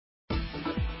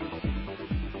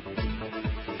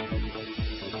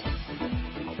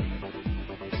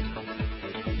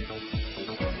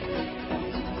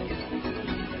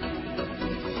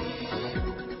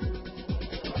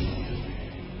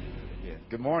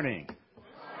Good morning.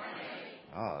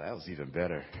 Oh, that was even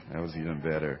better.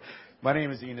 My name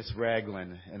is Enos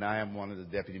Ragland, and I am one of the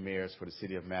deputy mayors for the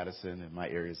city of Madison in my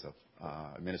areas of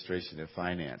administration and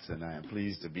finance. And I am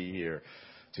pleased to be here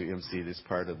to MC this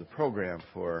part of the program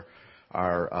for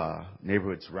our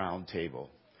Neighborhoods Roundtable.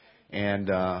 And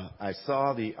I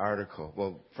saw the article.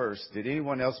 Well, first, did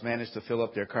anyone else manage to fill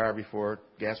up their car before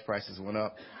gas prices went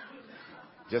up?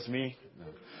 Just me? No.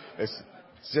 It's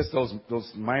just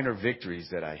those minor victories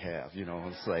that I have. You know,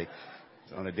 it's like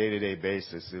on a day-to-day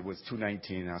basis, it was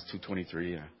 $2.19, now it's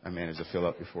 $2.23. I managed to fill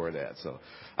up before that. So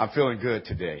I'm feeling good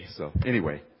today. So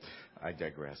anyway, I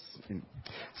digress.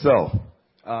 So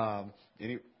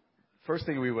first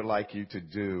thing we would like you to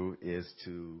do is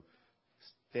to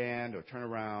stand or turn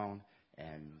around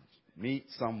and meet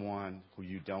someone who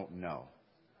you don't know.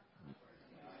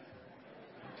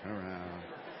 Turn around.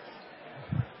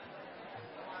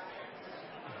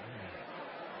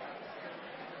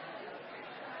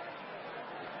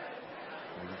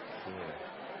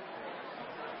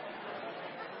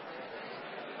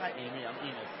 Hi, Amy. I'm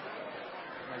Enos.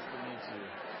 Nice to meet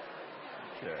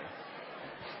you.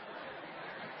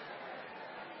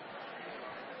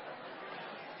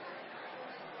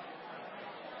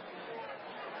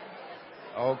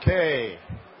 Okay.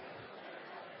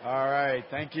 All right.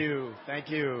 Thank you.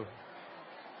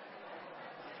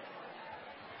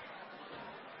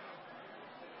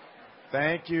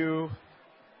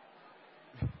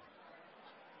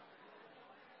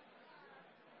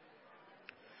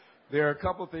 There are a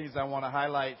couple things I want to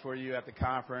highlight for you at the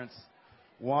conference.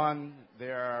 One,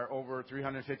 there are over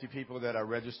 350 people that are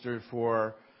registered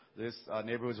for this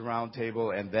Neighborhoods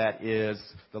Roundtable, and that is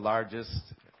the largest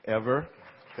ever.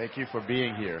 Thank you for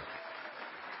being here.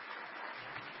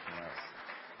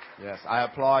 Yes, I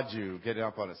applaud you getting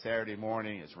up on a Saturday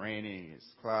morning. It's raining, it's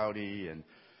cloudy,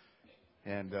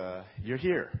 and you're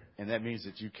here. And that means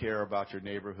that you care about your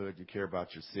neighborhood, you care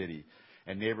about your city.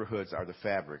 And neighborhoods are the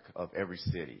fabric of every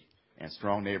city. And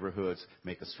strong neighborhoods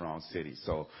make a strong city.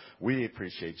 So we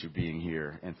appreciate you being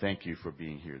here, and thank you for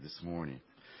being here this morning.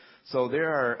 So there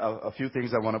are a few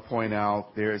things I want to point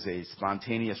out. There's a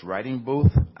spontaneous writing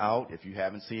booth out, if you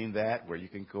haven't seen that, where you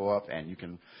can go up and you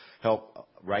can help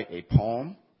write a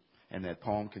poem, and that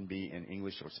poem can be in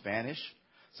English or Spanish.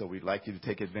 So we'd like you to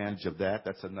take advantage of that.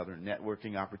 That's another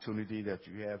networking opportunity that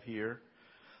you have here.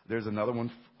 There's another one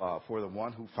for the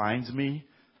one who finds me.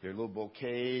 There are little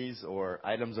bouquets or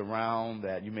items around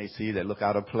that you may see that look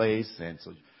out of place, and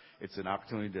so it's an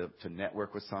opportunity to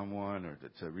network with someone or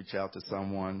to reach out to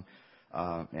someone,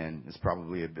 and it's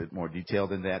probably a bit more detailed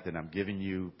than that than I'm giving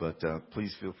you, but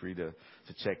please feel free to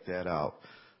check that out.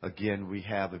 Again, we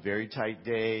have a very tight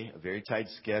day, a very tight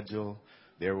schedule.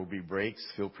 There will be breaks.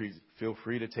 Feel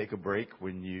free to take a break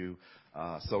when you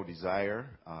so desire.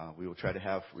 We will try to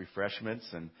have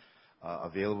refreshments and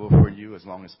available for you as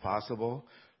long as possible.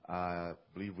 I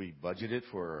believe we budgeted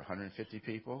for 150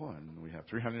 people, and we have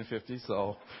 350,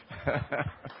 so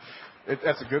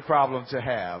that's a good problem to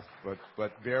have, but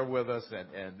bear with us,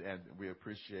 and we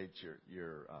appreciate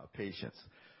your patience.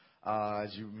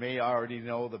 As you may already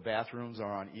know, the bathrooms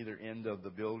are on either end of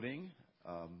the building,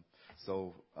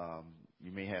 so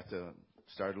you may have to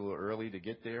start a little early to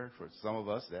get there. For some of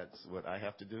us, that's what I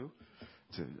have to do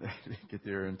to get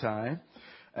there in time.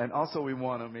 And also, we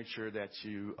want to make sure that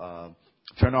you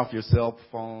turn off your cell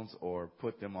phones or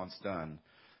put them on stun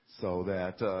so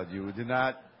that you do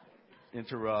not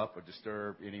interrupt or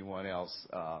disturb anyone else,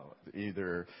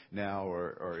 either now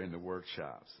or in the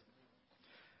workshops.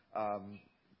 I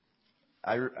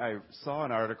saw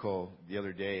an article the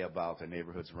other day about the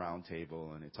Neighborhoods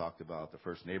Roundtable, and it talked about the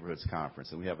first Neighborhoods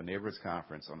Conference. And we have a Neighborhoods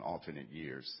Conference on alternate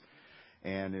years.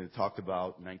 And it talked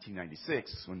about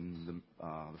 1996 when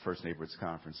the first Neighborhoods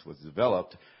Conference was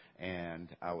developed, and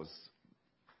I was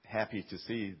happy to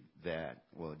see that,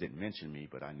 well, it didn't mention me,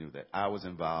 but I knew that I was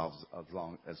involved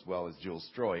as well as Jules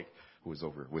Stroik, who is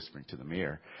over whispering to the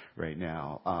mayor right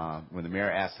now, when the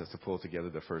mayor asked us to pull together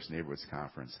the first Neighborhoods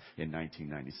Conference in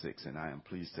 1996. And I am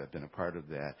pleased to have been a part of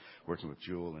that, working with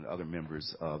Jules and other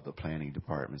members of the planning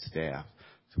department staff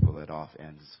to pull that off.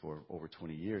 And it's for over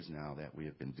 20 years now that we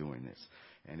have been doing this.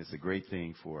 And it's a great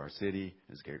thing for our city.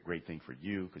 It's a great thing for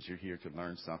you because you're here to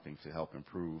learn something to help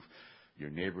improve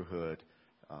your neighborhood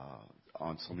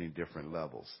on so many different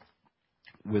levels.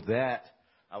 With that,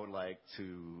 I would like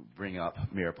to bring up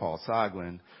Mayor Paul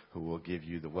Soglin, who will give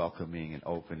you the welcoming and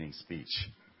opening speech.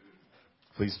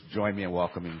 Please join me in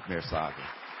welcoming Mayor Soglin.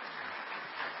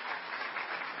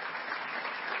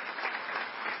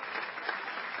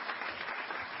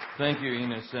 Thank you,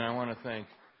 Enos, and I want to thank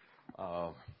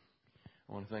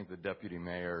the deputy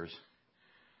mayors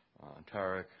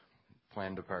Tarek,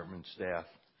 Plan Department staff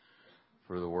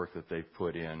for the work that they've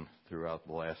put in throughout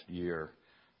the last year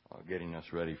getting us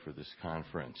ready for this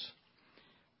conference.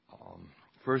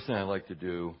 First thing I'd like to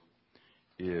do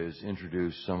is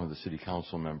introduce some of the city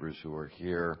council members who are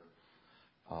here.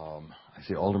 I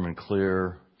see Alderman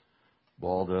Clear,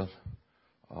 Balda,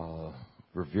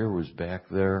 Revere was back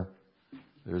there.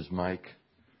 There's Mike,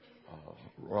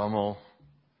 Rommel,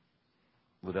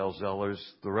 Liddell Zellers.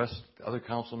 The rest, other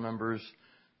council members,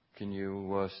 can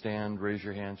you stand, raise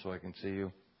your hand so I can see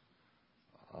you?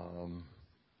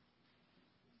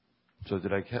 So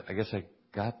I guess I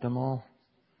got them all?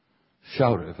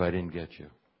 Shout it if I didn't get you.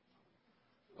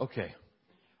 Okay.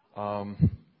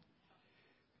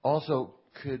 Also,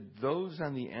 could those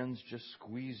on the ends just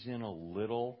squeeze in a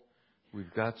little?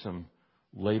 We've got some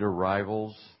late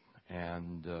arrivals,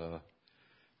 and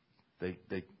they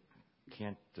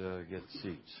can't get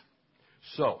seats.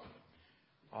 So,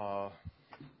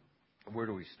 where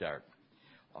do we start?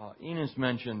 Enos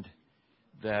mentioned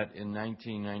that in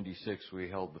 1996 we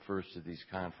held the first of these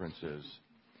conferences,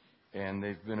 and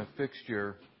they've been a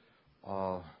fixture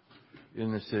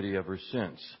in the city ever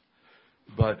since.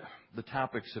 But the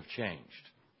topics have changed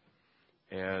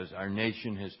as our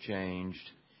nation has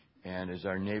changed and as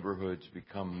our neighborhoods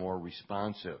become more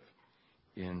responsive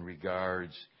in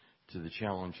regards to the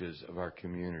challenges of our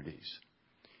communities.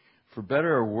 For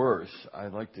better or worse,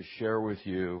 I'd like to share with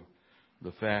you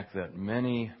the fact that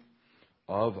many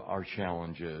of our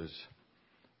challenges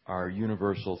are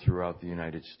universal throughout the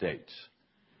United States.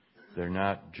 They're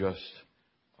not just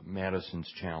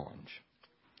Madison's challenge.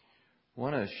 I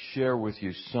want to share with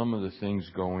you some of the things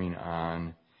going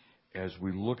on as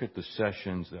we look at the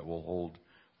sessions that we'll hold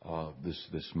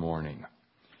this morning.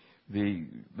 The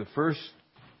first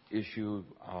issue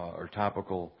or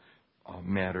topical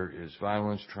matter is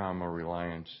violence, trauma,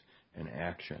 reliance, and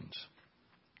actions.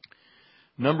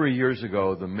 A number of years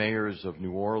ago, the mayors of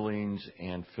New Orleans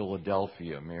and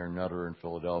Philadelphia, Mayor Nutter in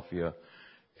Philadelphia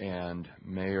and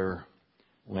Mayor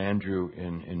Landrieu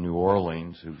in New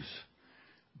Orleans, who's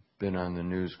been on the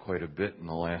news quite a bit in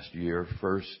the last year,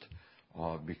 first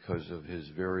because of his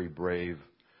very brave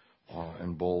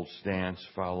and bold stance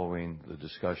following the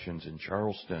discussions in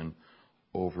Charleston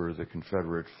over the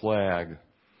Confederate flag,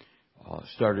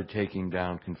 started taking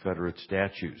down Confederate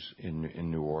statues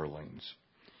in New Orleans.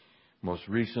 Most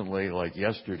recently, like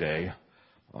yesterday,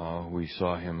 we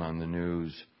saw him on the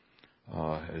news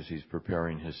as he's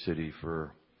preparing his city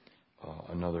for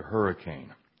another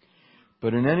hurricane.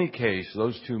 But in any case,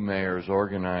 those two mayors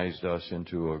organized us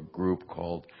into a group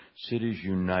called Cities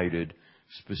United,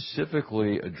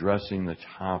 specifically addressing the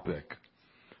topic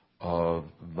of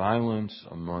violence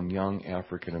among young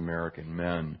African American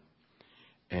men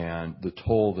and the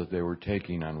toll that they were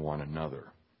taking on one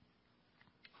another.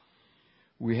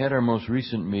 We had our most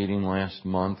recent meeting last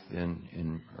month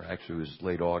or actually it was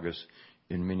late August,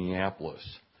 in Minneapolis.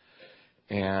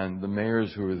 And the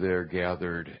mayors who were there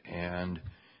gathered, and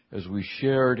as we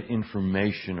shared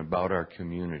information about our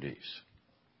communities,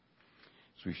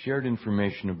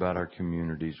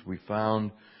 we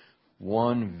found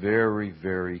one very,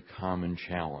 very common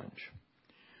challenge,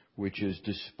 which is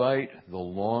despite the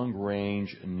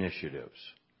long-range initiatives,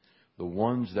 the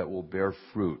ones that will bear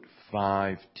fruit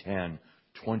 5, 10,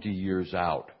 20 years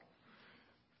out,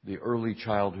 the early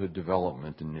childhood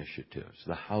development initiatives,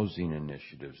 the housing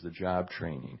initiatives, the job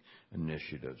training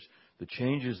initiatives, the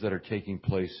changes that are taking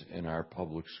place in our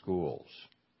public schools.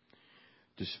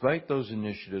 Despite those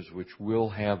initiatives, which will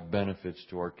have benefits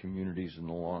to our communities in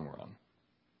the long run,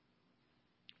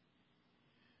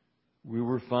 we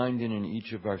were finding in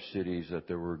each of our cities that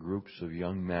there were groups of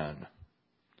young men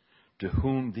to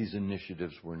whom these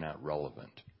initiatives were not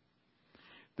relevant.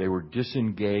 They were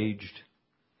disengaged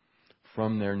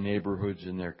from their neighborhoods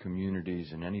and their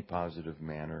communities in any positive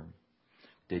manner.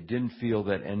 They didn't feel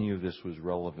that any of this was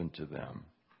relevant to them.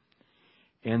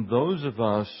 And those of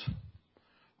us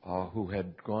who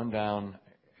had gone down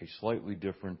a slightly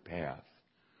different path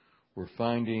were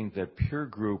finding that peer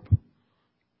group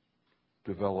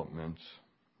developments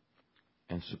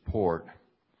and support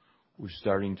was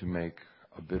starting to make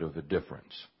a bit of a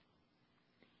difference.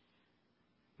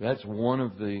 That's one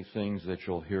of the things that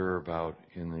you'll hear about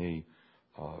in the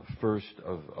first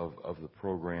of the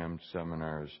program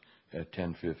seminars at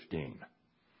 10:15.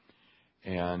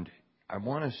 And I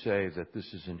want to say that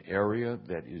this is an area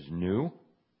that is new.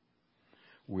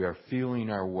 We are feeling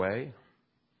our way.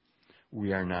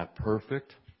 We are not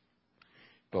perfect,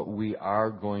 but we are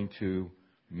going to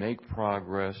make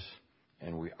progress,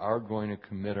 and we are going to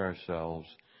commit ourselves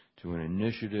to an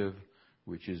initiative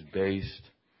which is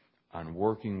based on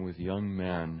working with young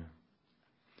men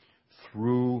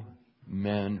through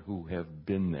men who have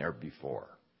been there before.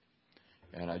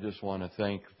 And I just want to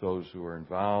thank those who are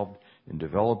involved in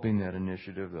developing that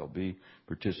initiative. They'll be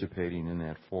participating in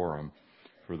that forum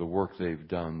for the work they've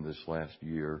done this last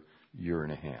year, year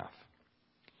and a half.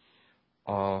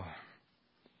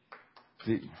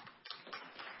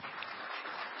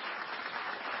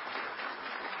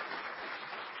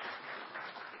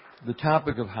 The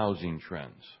topic of housing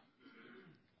trends.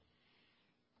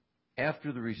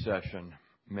 After the recession,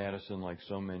 Madison, like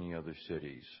so many other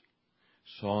cities,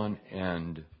 saw an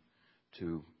end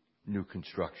to new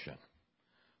construction,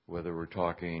 whether we're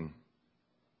talking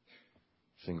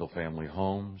single-family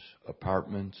homes,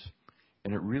 apartments,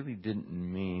 and it really didn't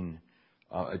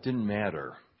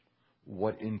matter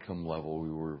what income level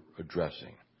we were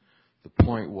addressing. The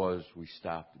point was we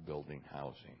stopped building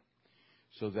housing.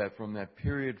 So that from that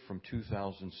period from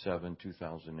 2007,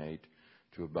 2008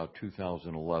 to about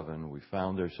 2011, we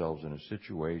found ourselves in a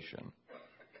situation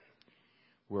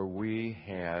where we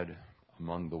had,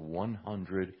 among the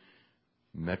 100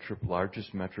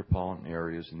 largest metropolitan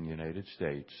areas in the United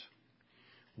States,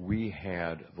 we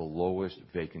had the lowest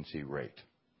vacancy rate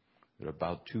at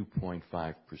about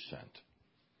 2.5%.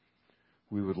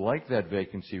 We would like that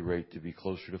vacancy rate to be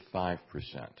closer to 5%.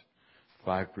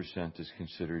 5% is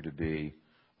considered to be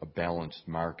a balanced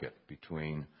market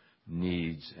between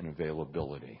needs and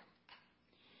availability.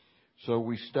 So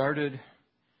we started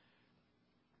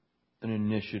an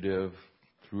initiative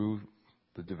through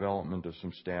the development of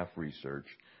some staff research,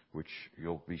 which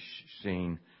you'll be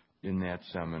seeing in that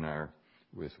seminar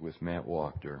with Matt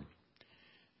Wachter,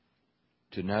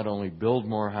 to not only build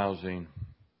more housing,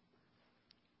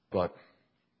 but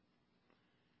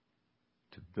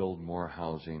to build more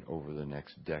housing over the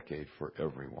next decade for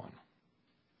everyone.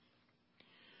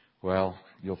 Well,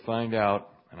 you'll find out,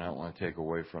 and I don't want to take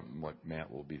away from what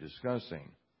Matt will be discussing,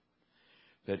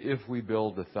 that if we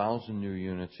build 1,000 new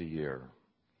units a year,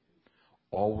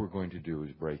 all we're going to do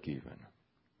is break even.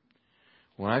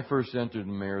 When I first entered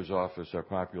the mayor's office, our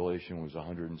population was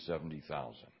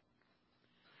 170,000.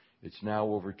 It's now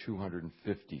over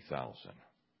 250,000.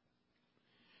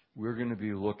 We're going to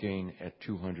be looking at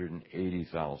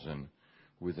 280,000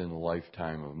 within the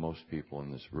lifetime of most people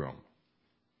in this room.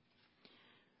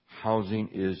 Housing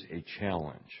is a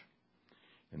challenge,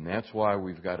 and that's why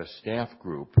we've got a staff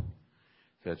group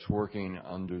that's working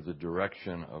under the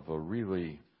direction of a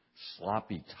really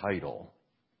sloppy title,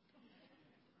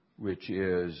 which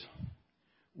is,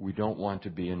 we don't want to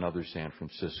be another San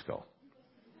Francisco.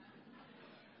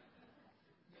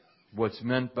 What's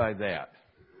meant by that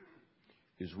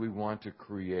is we want to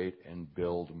create and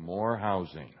build more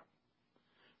housing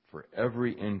for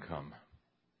every income,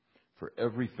 for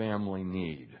every family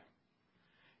need,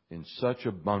 in such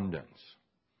abundance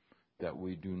that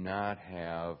we do not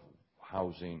have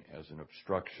housing as an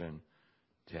obstruction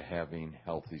to having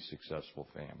healthy, successful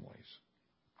families.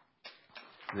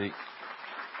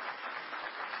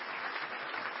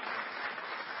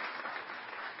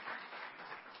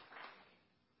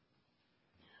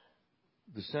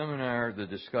 The seminar, the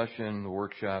discussion, the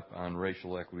workshop on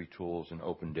racial equity tools and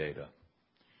open data.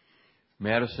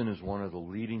 Madison is one of the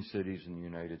leading cities in the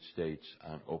United States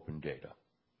on open data.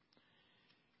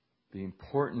 The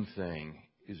important thing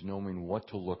is knowing what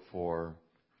to look for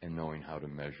and knowing how to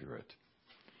measure it.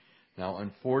 Now,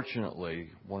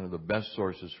 unfortunately, one of the best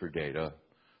sources for data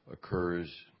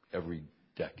occurs every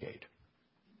decade,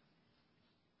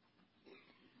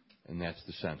 and that's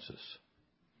the census.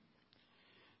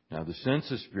 Now, the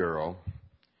Census Bureau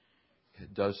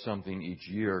does something each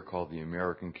year called the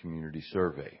American Community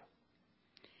Survey.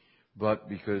 But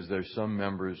because there's some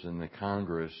members in the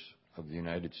Congress of the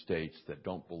United States that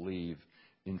don't believe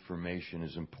information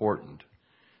is important,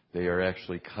 they are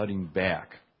actually cutting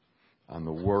back on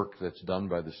the work that's done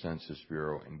by the Census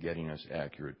Bureau and getting us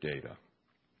accurate data.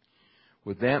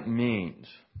 What that means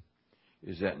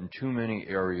is that in too many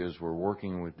areas we're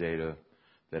working with data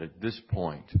that at this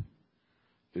point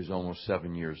is almost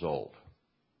 7 years old.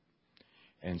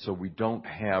 And so we don't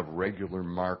have regular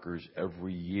markers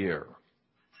every year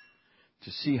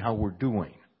to see how we're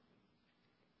doing.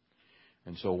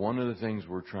 And so one of the things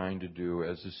we're trying to do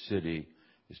as a city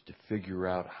is to figure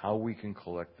out how we can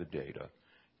collect the data,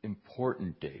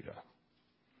 important data,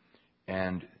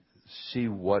 and see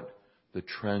what the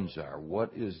trends are.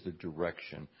 What is the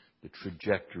direction, the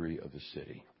trajectory of the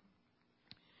city?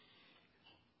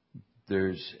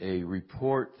 There's a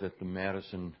report that the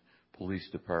Madison Police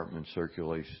Department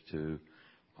circulates to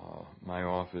my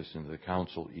office and the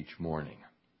council each morning.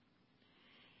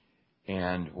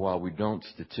 And while we don't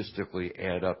statistically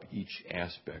add up each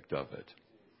aspect of it,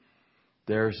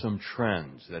 there are some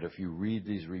trends that if you read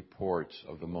these reports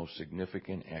of the most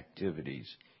significant activities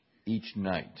each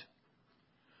night,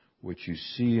 which you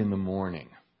see in the morning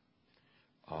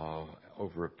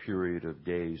over a period of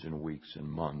days and weeks and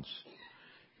months,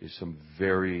 is some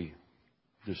very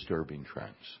disturbing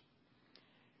trends.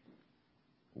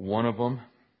 One of them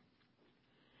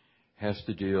has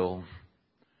to deal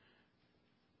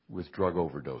with drug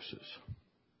overdoses.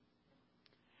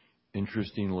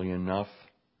 Interestingly enough,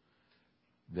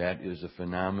 that is a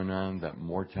phenomenon that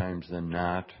more times than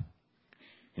not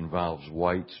involves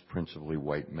whites, principally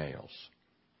white males.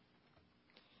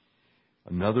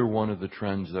 Another one of the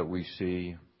trends that we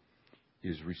see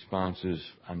is responses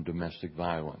on domestic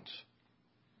violence.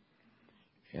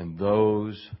 And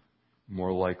those,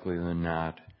 more likely than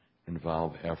not,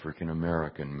 involve African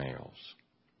American males.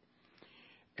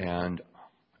 And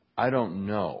I don't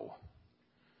know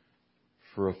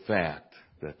for a fact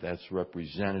that that's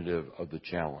representative of the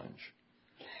challenge.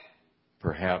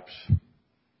 Perhaps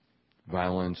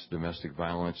violence, domestic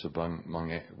violence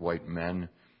among white men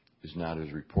is not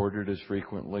as reported as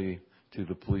frequently to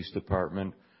the police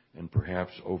department, and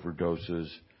perhaps overdoses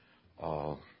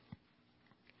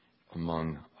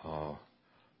among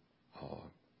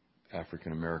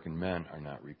African American men are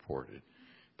not reported.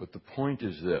 But the point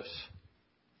is this.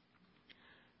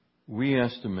 We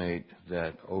estimate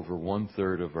that over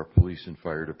 1/3 of our police and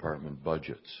fire department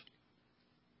budgets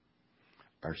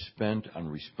are spent on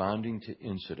responding to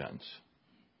incidents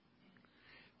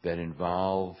that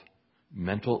involve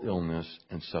mental illness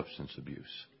and substance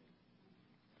abuse.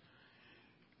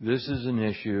 This is an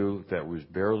issue that was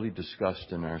barely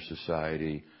discussed in our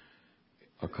society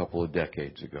a couple of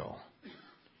decades ago.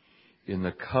 In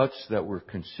the cuts that were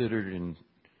considered in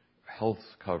health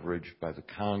coverage by the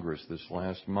Congress this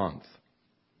last month,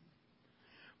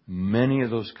 many of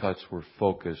those cuts were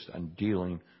focused on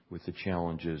dealing with the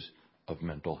challenges of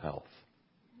mental health.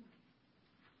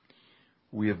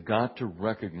 We have got to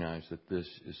recognize that this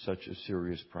is such a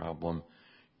serious problem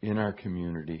in our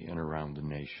community and around the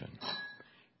nation.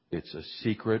 It's a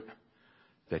secret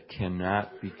that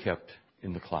cannot be kept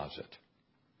in the closet.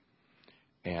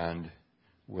 And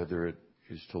whether it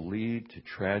is to lead to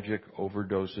tragic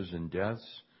overdoses and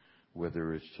deaths,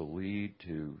 whether it's to lead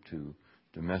to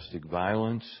domestic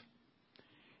violence,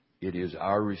 it is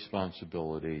our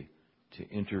responsibility to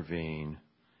intervene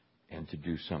and to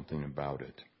do something about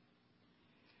it.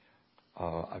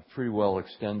 I've pretty well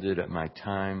extended at my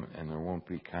time, and there won't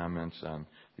be comments on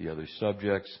the other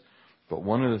subjects. But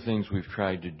one of the things we've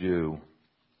tried to do,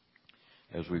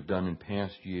 as we've done in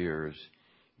past years,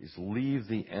 is leave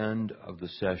the end of the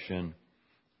session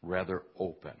rather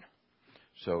open.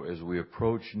 So as we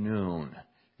approach noon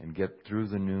and get through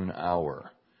the noon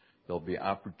hour, there'll be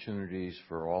opportunities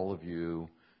for all of you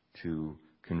to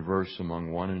converse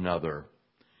among one another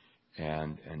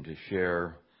and to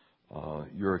share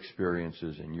your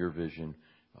experiences and your vision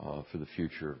for the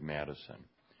future of Madison.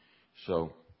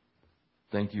 So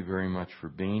thank you very much for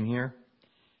being here,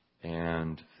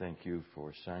 and thank you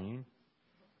for signing.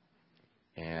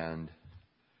 And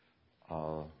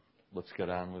let's get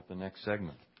on with the next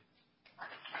segment.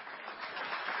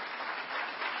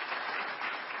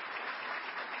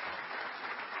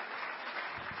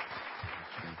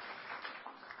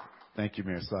 Thank you,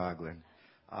 Mayor Soglin.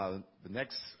 The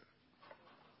next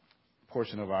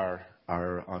portion of on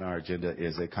our agenda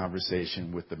is a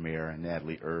conversation with the mayor and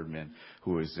Natalie Erdman,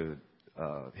 who is the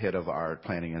head of our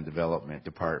planning and development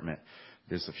department.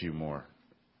 There's a few more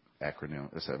acronym.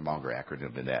 It's a longer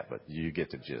acronym than that, but you get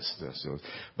the gist.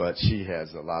 But she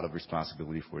has a lot of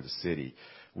responsibility for the city.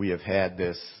 We have had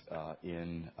this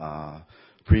in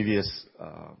previous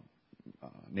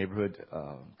neighborhood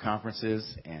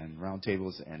conferences and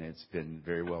roundtables, and it's been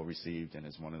very well received, and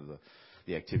it's one of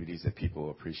the activities that people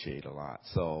appreciate a lot.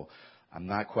 So I'm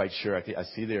not quite sure. I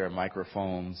see there are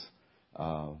microphones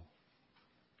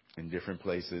in different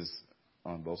places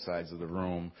on both sides of the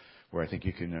room where I think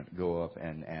you can go up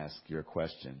and ask your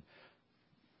question.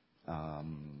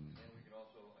 And we can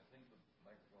also, I think the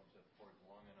microphones have cords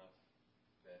long enough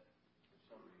that if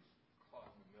somebody's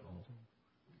caught in the middle,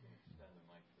 we can extend the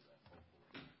mic to them,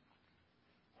 hopefully.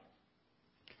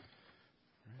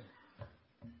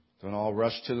 Don't all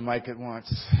rush to the mic at once.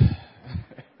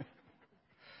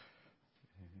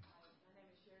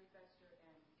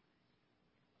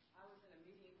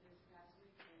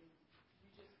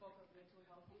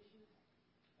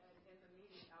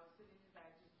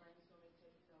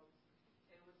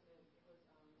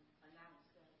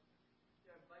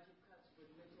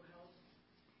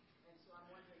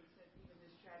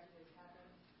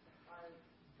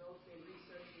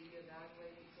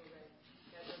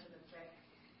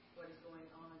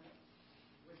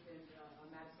 within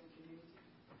the Madison community,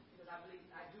 because I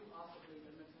do also believe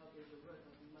that mental health is the root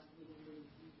of many, many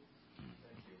people.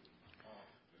 Thank you.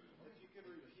 If you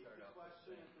could repeat the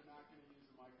question, if we're not going to use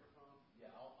a microphone.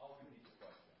 Yeah, I'll repeat the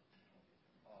question.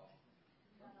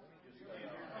 Let me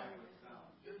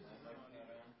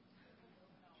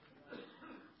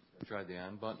just try the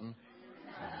on button.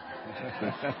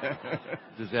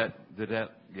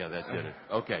 Yeah, that did it.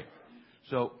 Okay.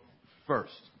 So,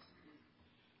 first,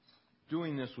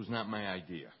 doing this was not my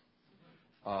idea.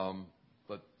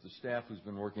 But the staff who's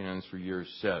been working on this for years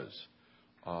says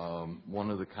one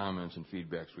of the comments and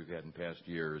feedbacks we've had in past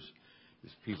years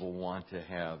is people want to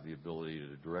have the ability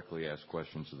to directly ask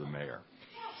questions of the mayor.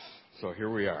 So here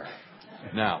we are.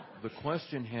 Now, the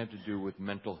question had to do with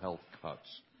mental health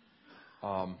cuts.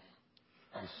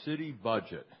 The city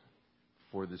budget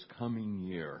for this coming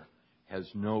year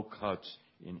has no cuts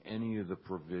in any of the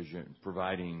provisions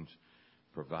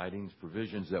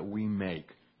that we make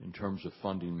in terms of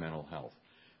funding mental health.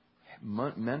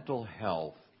 Mental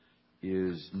health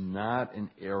is not an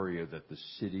area that the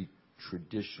city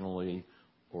traditionally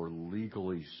or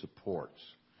legally supports.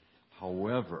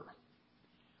 However,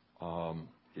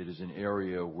 it is an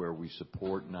area where we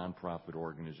support nonprofit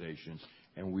organizations,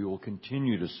 and we will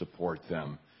continue to support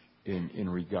them in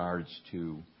regards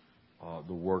to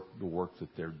the work that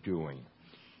they're doing.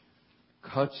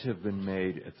 Cuts have been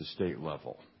made at the state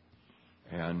level,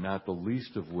 and not the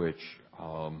least of which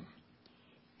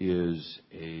is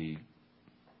a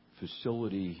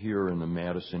facility here in the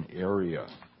Madison area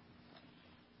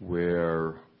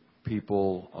where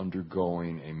people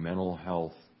undergoing a mental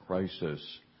health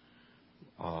crisis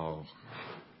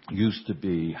used to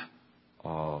be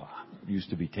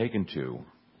taken to,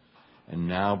 and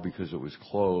now because it was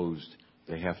closed,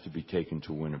 they have to be taken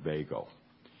to Winnebago.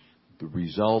 The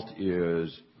result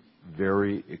is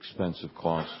very expensive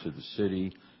costs to the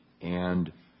city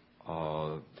and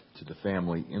to the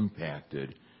family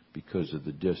impacted because of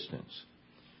the distance.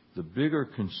 The bigger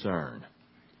concern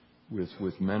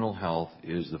with mental health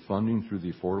is the funding through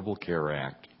the Affordable Care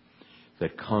Act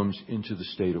that comes into the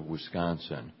state of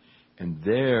Wisconsin. And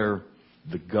there,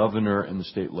 the governor and the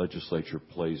state legislature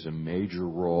plays a major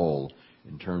role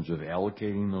in terms of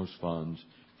allocating those funds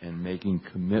and making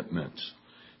commitments.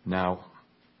 Now,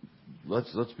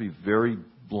 let's be very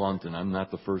blunt, and I'm not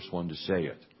the first one to say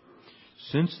it.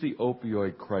 Since the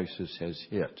opioid crisis has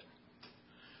hit,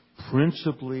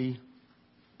 principally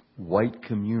white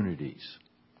communities,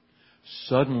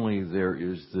 suddenly there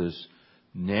is this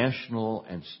national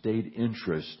and state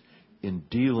interest in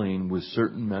dealing with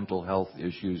certain mental health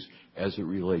issues as it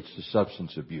relates to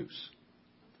substance abuse.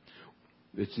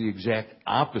 It's the exact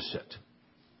opposite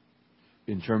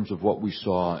in terms of what we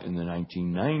saw in the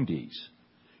 1990s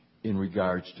in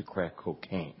regards to crack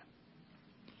cocaine.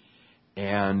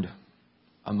 And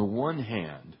on the one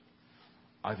hand,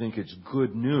 I think it's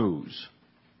good news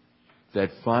that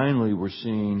finally we're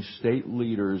seeing state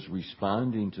leaders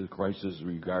responding to the crisis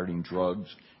regarding drugs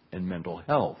and mental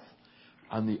health.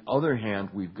 On the other hand,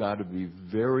 we've got to be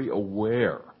very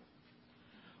aware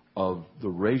of the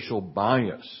racial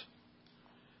bias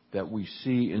that we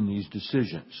see in these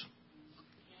decisions.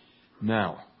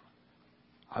 Now,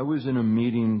 I was in a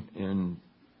meeting in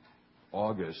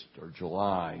August or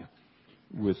July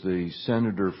with a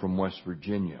senator from West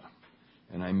Virginia,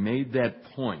 and I made that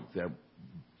point that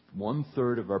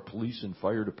 1/3 of our police and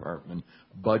fire department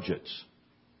budgets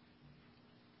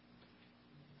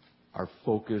are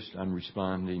focused on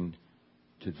responding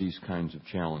to these kinds of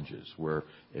challenges, where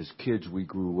as kids we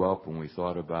grew up and we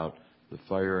thought about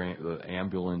the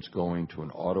ambulance going to an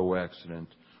auto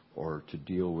accident or to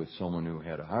deal with someone who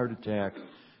had a heart attack.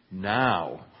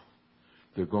 Now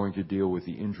they're going to deal with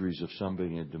the injuries of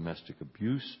somebody in a domestic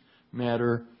abuse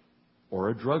matter or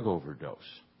a drug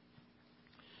overdose.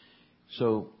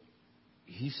 So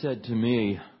he said to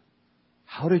me,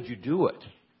 "How did you do it?"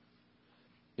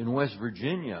 In West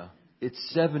Virginia, it's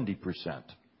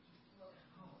 70%.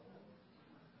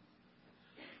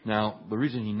 Now, the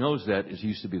reason he knows that is he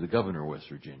used to be the governor of West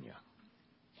Virginia.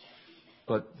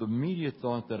 But the immediate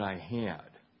thought that I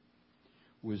had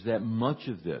was that much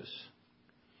of this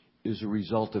is a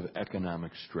result of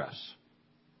economic stress.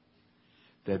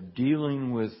 That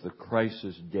dealing with the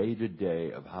crisis day to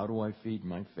day of how do I feed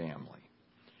my family?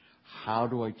 How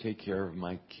do I take care of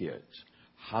my kids?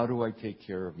 How do I take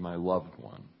care of my loved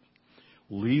ones?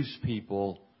 Leaves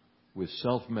people with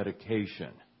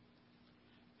self-medication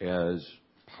as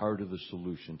part of the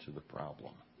solution to the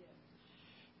problem.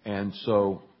 And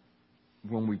so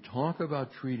when we talk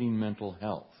about treating mental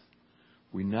health,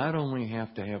 we not only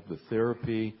have to have the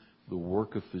therapy, the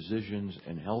work of physicians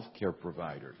and healthcare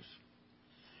providers,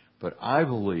 But I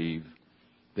believe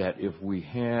that if we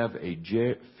have a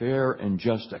fair and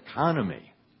just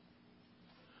economy,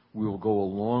 we will go a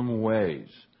long ways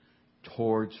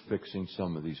towards fixing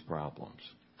some of these problems.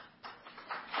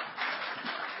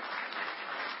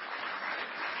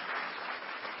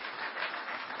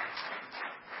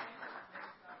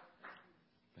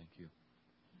 Thank you.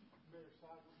 Mayor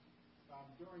Soglin,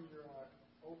 during your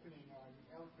opening, you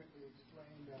eloquently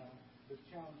explained the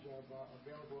challenge of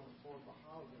available and affordable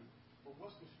housing. But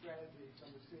what's the strategy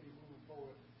from the city moving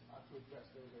forward to address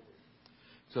those areas?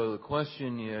 So the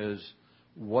question is,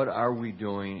 what are we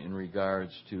doing in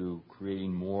regards to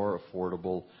creating more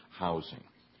affordable housing?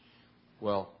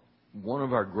 Well, one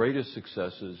of our greatest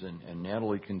successes, and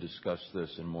Natalie can discuss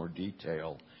this in more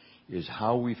detail, is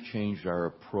how we've changed our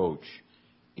approach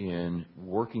in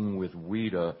working with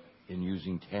WIDA in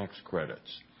using tax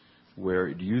credits, where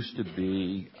it used to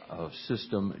be a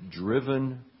system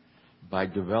driven by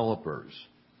developers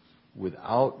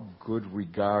without good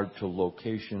regard to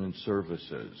location and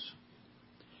services.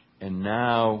 And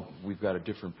now we've got a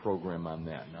different program on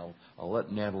that. Now, I'll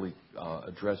let Natalie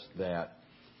address that,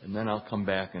 and then I'll come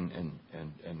back and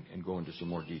go into some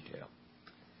more detail.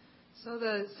 So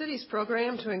the city's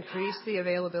program to increase the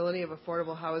availability of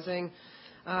affordable housing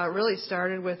really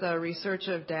started with a research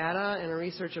of data and a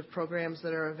research of programs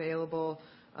that are available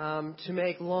to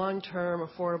make long-term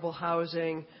affordable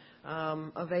housing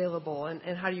available.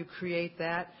 And how do you create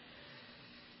that?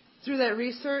 Through that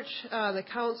research, the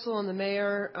council and the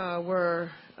mayor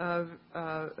were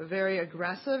very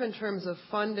aggressive in terms of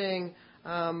funding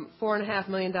 $4.5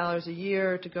 million a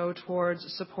year to go towards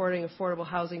supporting affordable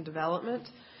housing development.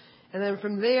 And then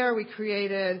from there, we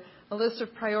created a list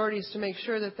of priorities to make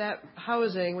sure that that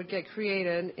housing would get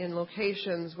created in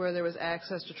locations where there was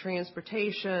access to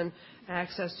transportation,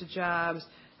 access to jobs,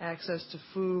 access to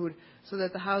food, so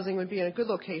that the housing would be in a good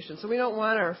location. So we don't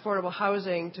want our affordable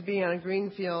housing to be on a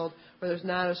green field where there's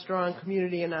not a strong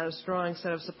community and not a strong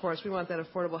set of supports. We want that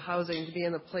affordable housing to be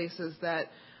in the places that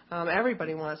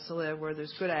everybody wants to live, where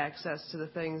there's good access to the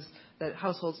things that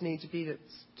households need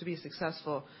to be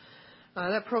successful.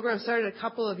 That program started a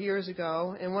couple of years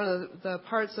ago, and one of the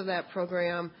parts of that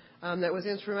program that was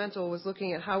instrumental was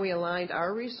looking at how we aligned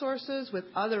our resources with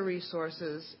other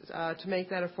resources to make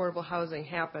that affordable housing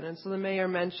happen. And so the mayor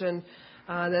mentioned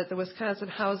that the Wisconsin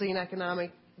Housing and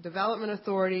Economic Development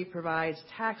Authority provides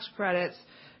tax credits.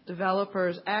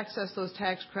 Developers access those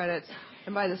tax credits,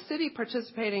 and by the city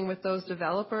participating with those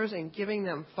developers and giving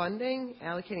them funding,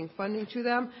 allocating funding to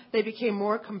them, they became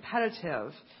more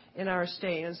competitive in our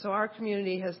state. And so our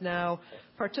community has now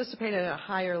participated at a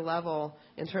higher level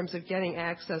in terms of getting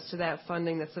access to that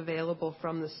funding that's available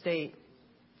from the state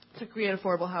to create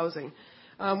affordable housing.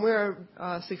 We're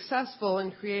successful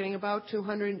in creating about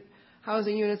 200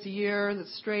 housing units a year.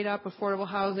 That's straight up affordable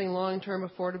housing, long-term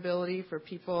affordability for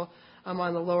people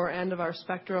on the lower end of our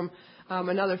spectrum.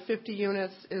 Another 50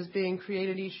 units is being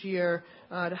created each year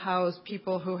to house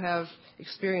people who have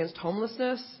experienced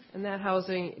homelessness, and that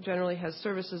housing generally has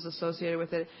services associated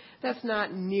with it. That's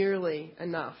not nearly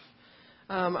enough.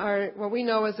 What we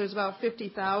know is there's about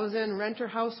 50,000 renter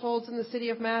households in the city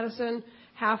of Madison.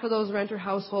 Half of those renter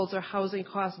households are housing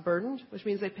cost burdened, which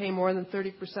means they pay more than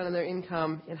 30% of their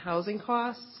income in housing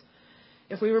costs.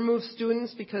 If we remove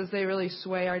students, because they really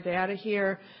sway our data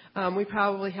here, we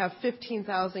probably have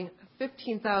 15,000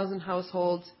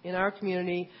 households in our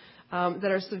community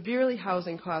that are severely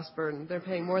housing cost burdened. They're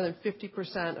paying more than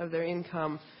 50% of their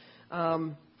income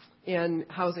in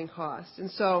housing costs. And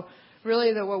so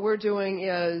really what we're doing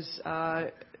is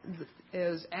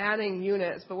adding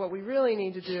units, but what we really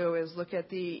need to do is look at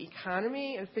the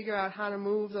economy and figure out how to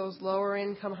move those lower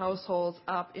income households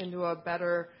up into a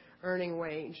better earning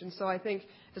wage. And so I think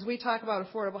as we talk about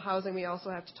affordable housing, we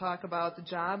also have to talk about the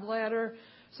job ladder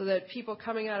so that people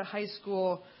coming out of high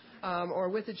school or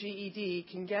with a GED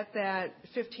can get that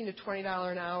 $15 to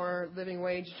 $20 an hour living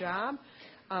wage job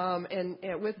and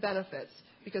with benefits,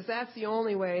 because that's the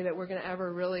only way that we're going to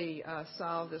ever really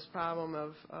solve this problem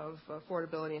of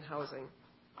affordability in housing.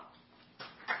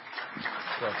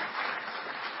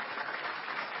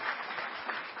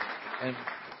 And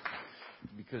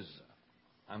because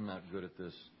I'm not good at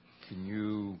this, can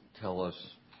you tell us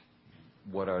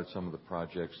what are some of the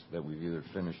projects that we've either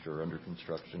finished or under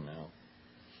construction now?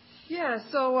 Yeah,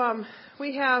 so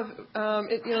we have,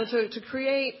 to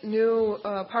create new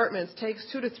apartments takes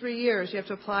 2 to 3 years. You have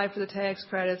to apply for the tax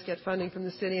credits, get funding from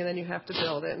the city, and then you have to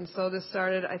build it. And so this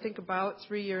started, I think, about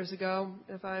 3 years ago,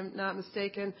 if I'm not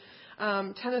mistaken.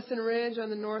 Tennyson Ridge on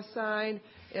the north side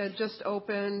just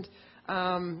opened.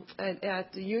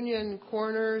 At the Union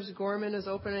Corners, Gorman is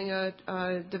opening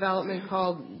a development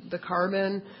called the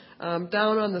Carbon.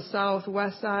 Down on the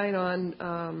southwest side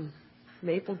on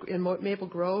Maple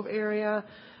Grove area,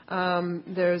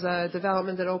 there's a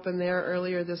development that opened there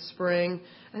earlier this spring.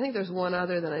 I think there's one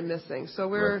other that I'm missing. So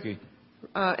we're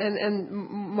and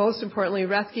most importantly,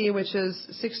 Rethke, which is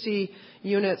 60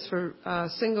 units for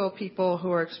single people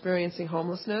who are experiencing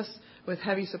homelessness with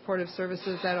heavy supportive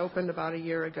services. That opened about a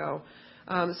year ago.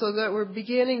 So that we're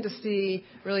beginning to see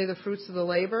really the fruits of the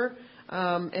labor,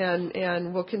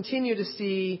 and we'll continue to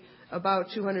see about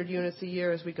 200 units a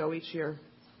year as we go each year.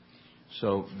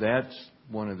 So that's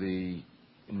one of the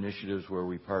initiatives where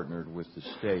we partnered with the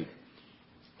state.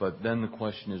 But then the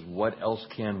question is, what else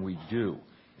can we do?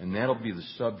 And that'll be the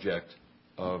subject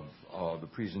of the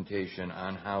presentation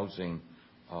on housing,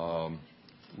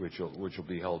 which will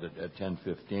be held at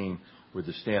 10:15, where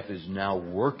the staff is now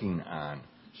working on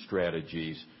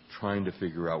strategies, trying to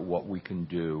figure out what we can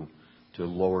do to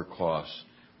lower costs.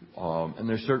 And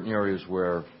there's certain areas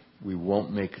where we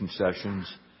won't make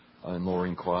concessions in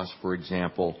lowering costs. For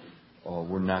example,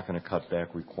 we're not going to cut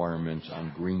back requirements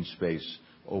on green space,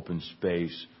 open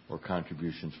space, or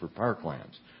contributions for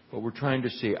parklands. But we're trying to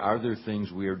see, are there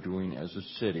things we are doing as a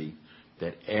city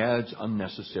that adds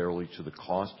unnecessarily to the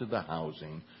cost of the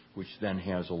housing, which then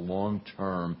has a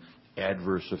long-term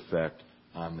adverse effect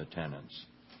on the tenants?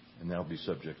 And that'll be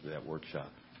subject to that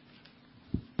workshop.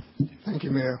 Thank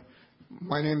you, Mayor.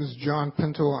 My name is John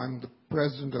Pinto. I'm the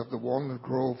president of the Walnut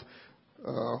Grove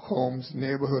Homes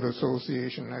Neighborhood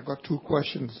Association. I've got two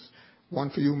questions, one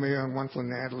for you, Mayor, and one for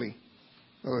Natalie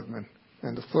Erdman.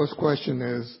 And the first question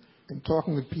is, in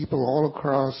talking with people all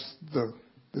across the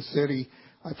city,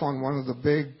 I found one of the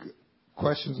big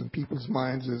questions in people's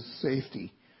minds is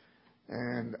safety.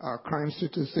 And our crime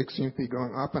statistics seem to be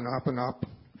going up and up and up,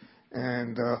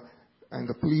 and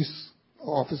the police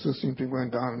officers seem to be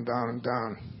going down and down and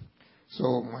down.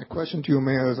 So my question to you,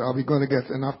 Mayor, is are we going to get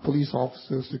enough police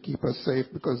officers to keep us safe?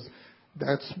 Because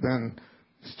that's been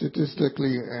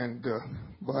statistically and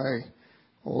by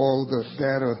all the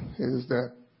data is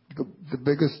that the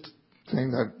biggest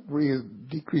thing that really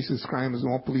decreases crime is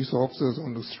more police officers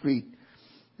on the street.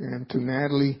 And to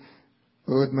Natalie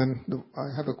Erdman, I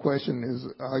have a question is,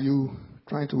 are you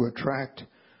trying to attract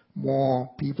more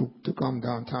people to come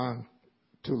downtown,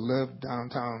 to live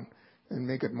downtown, and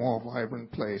make it more a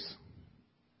vibrant place?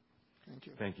 Thank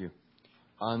you. Thank you.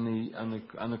 On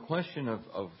the question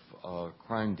of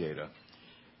crime data,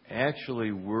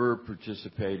 actually we're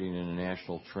participating in a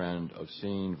national trend of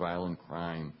seeing violent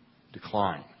crime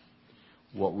decline.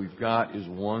 What we've got is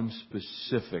one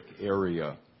specific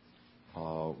area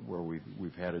where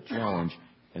we've had a challenge,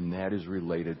 and that is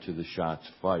related to the shots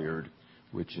fired,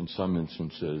 which in some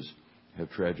instances have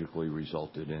tragically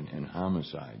resulted in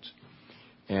homicides.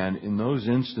 And in those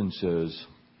instances,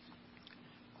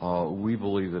 we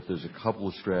believe that there's a couple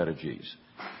of strategies,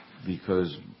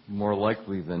 because more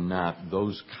likely than not,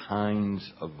 those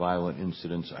kinds of violent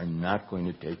incidents are not going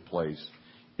to take place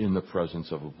in the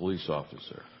presence of a police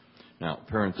officer. Now,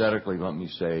 parenthetically, let me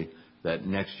say that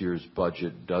next year's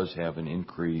budget does have an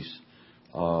increase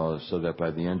so that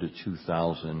by the end of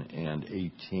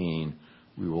 2018,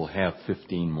 we will have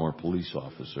 15 more police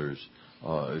officers,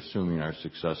 assuming our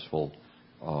successful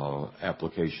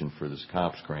application for this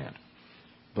COPS grant.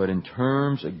 But in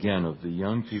terms, again, of the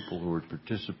young people who are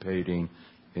participating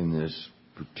in this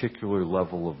particular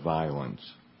level of violence,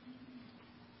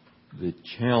 the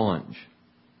challenge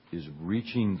is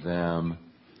reaching them,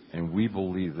 and we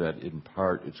believe that in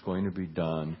part it's going to be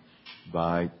done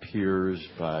by peers,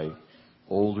 by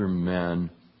older men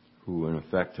who in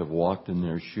effect have walked in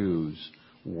their shoes,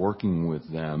 working with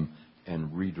them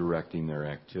and redirecting their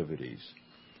activities.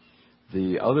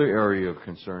 The other area of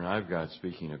concern I've got,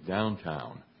 speaking of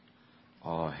downtown,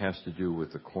 has to do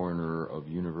with the corner of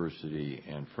University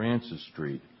and Francis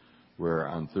Street, where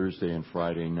on Thursday and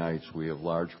Friday nights we have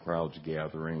large crowds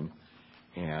gathering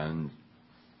and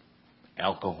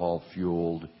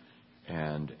alcohol-fueled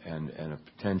and a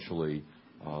potentially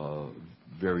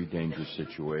very dangerous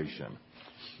situation.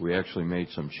 We actually made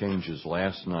some changes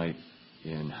last night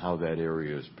in how that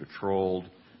area is patrolled.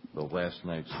 The last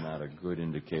night's not a good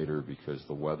indicator because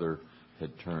the weather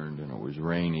had turned and it was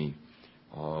rainy.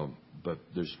 But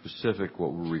there's specific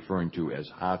what we're referring to as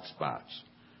hot spots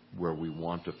where we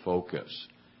want to focus.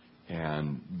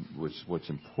 And what's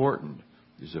important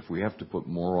is if we have to put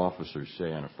more officers,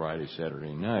 say, on a Friday,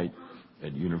 Saturday night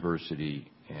at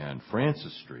University and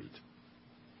Francis Street,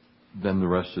 then the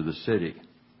rest of the city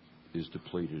is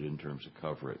depleted in terms of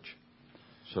coverage.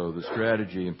 So the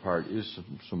strategy, in part, is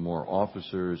some more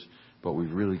officers. but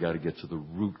we've really got to get to the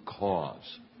root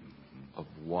cause of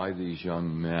why these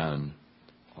young men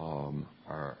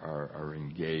are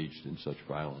engaged in such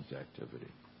violent activity.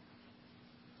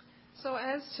 So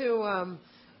as to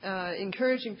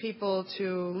encouraging people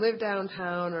to live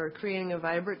downtown or creating a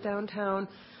vibrant downtown,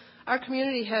 our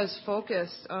community has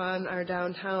focused on our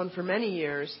downtown for many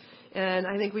years, and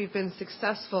I think we've been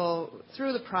successful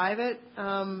through the private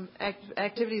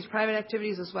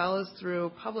activities as well as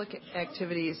through public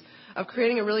activities of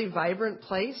creating a really vibrant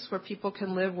place where people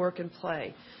can live, work, and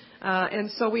play. And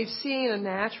so we've seen a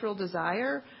natural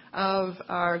desire of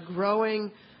our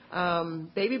growing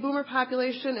baby boomer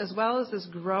population as well as this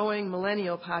growing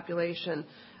millennial population.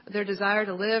 Their desire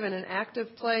to live in an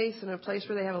active place, in a place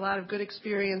where they have a lot of good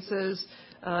experiences,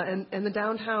 and the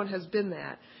downtown has been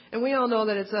that. And we all know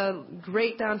that it's a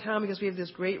great downtown because we have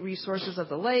these great resources of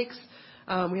the lakes.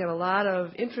 We have a lot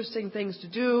of interesting things to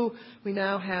do. We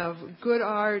now have good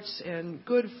arts and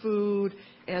good food,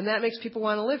 and that makes people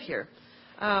want to live here.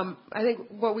 I think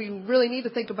what we really need to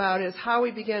think about is how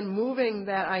we begin moving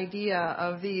that idea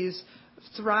of these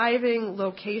thriving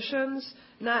locations,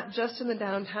 not just in the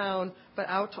downtown, but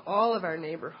out to all of our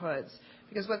neighborhoods.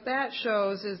 Because what that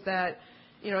shows is that,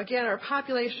 again, our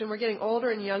population, we're getting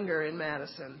older and younger in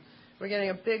Madison. We're getting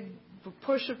a big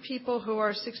push of people who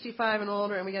are 65 and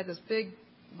older, and we got this big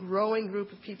growing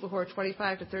group of people who are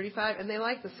 25 to 35, and they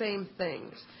like the same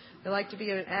things. They like to be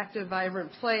in an active,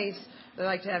 vibrant place. They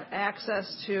like to have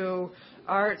access to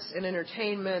arts and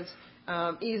entertainment,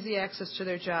 easy access to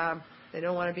their job. They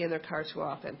don't want to be in their car too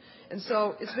often. And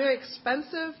so it's very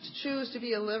expensive to choose to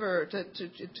be a liver, to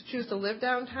choose to live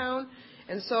downtown.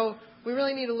 And so we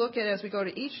really need to look at, as we go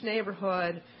to each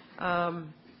neighborhood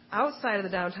outside of the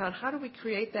downtown, how do we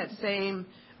create that same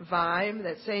vibe,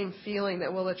 that same feeling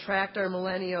that will attract our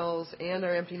millennials and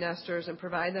our empty nesters and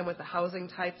provide them with the housing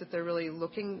type that they're really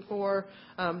looking for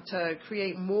to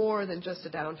create more than just a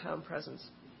downtown presence.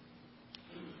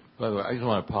 By the way, I just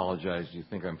want to apologize. You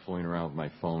think I'm fooling around with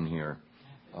my phone here.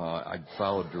 I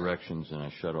followed directions and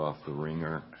I shut off the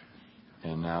ringer,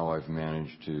 and now I've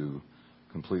managed to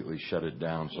completely shut it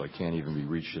down so I can't even be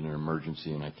reached in an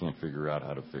emergency, and I can't figure out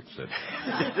how to fix it.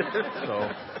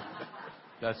 So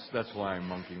that's why I'm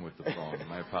monkeying with the phone.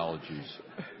 My apologies.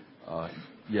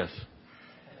 Yes?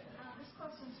 This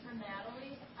question's for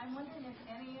Natalie. I'm wondering if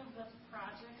any of the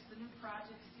projects, the new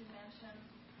projects you mentioned,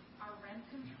 are rent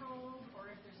controlled,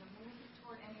 or if there's a move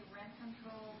toward any rent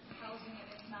controlled housing, and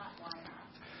if not, why not?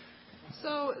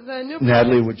 So the new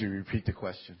Natalie, would you repeat the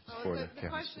question? The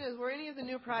question is, were any of the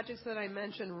new projects that I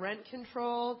mentioned rent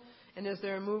controlled, and is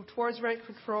there a move towards rent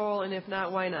control, and if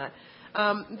not, why not?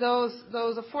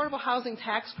 Those affordable housing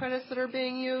tax credits that are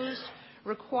being used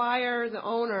require the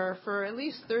owner for at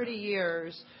least 30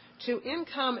 years to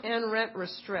income and rent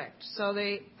restrict. So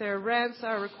their rents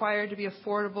are required to be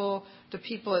affordable to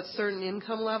people at certain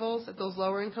income levels, at those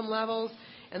lower income levels,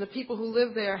 and the people who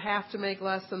live there have to make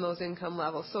less than those income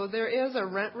levels. So there is a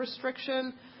rent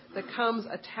restriction that comes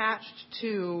attached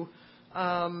to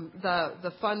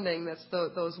the funding, that's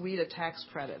those WIDA tax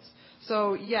credits.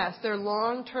 So yes, they're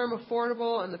long-term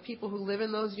affordable, and the people who live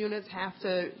in those units have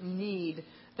to need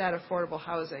that affordable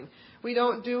housing. We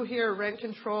don't do here rent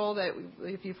control that,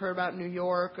 if you've heard about New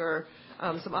York or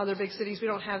some other big cities, we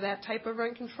don't have that type of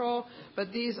rent control,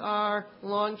 but these are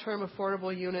long-term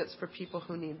affordable units for people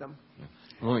who need them.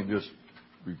 Let me just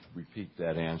repeat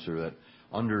that answer, that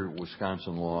under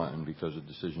Wisconsin law and because of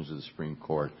decisions of the Supreme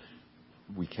Court,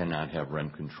 we cannot have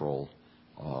rent control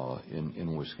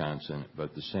in Wisconsin. But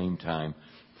at the same time,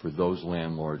 for those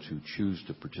landlords who choose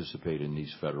to participate in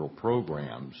these federal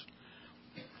programs,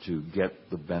 to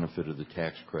get the benefit of the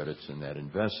tax credits and that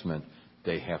investment,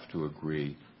 they have to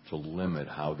agree to limit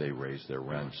how they raise their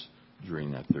rents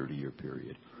during that 30-year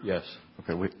period. Yes?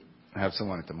 Okay, we have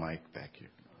someone at the mic back here.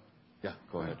 Yeah,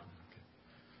 go ahead.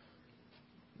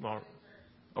 Well,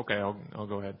 okay, I'll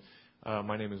go ahead.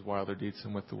 My name is Wilder Dietz.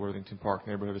 I'm with the Worthington Park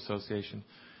Neighborhood Association.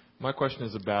 My question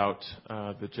is about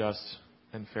the just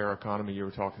and fair economy you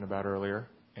were talking about earlier,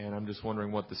 and I'm just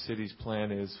wondering what the city's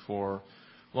plan is for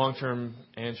long-term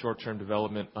and short-term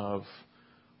development of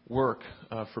work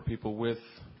for people with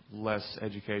less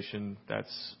education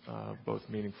that's both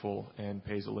meaningful and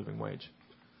pays a living wage.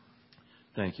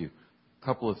 Thank you. A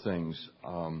couple of things.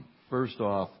 First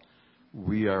off,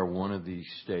 we are one of these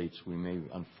states, we may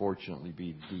unfortunately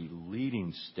be the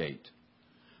leading state,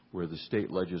 where the state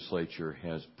legislature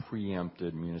has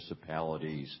preempted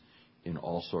municipalities in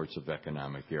all sorts of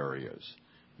economic areas.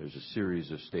 There's a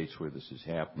series of states where this is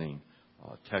happening.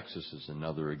 Texas is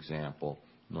another example,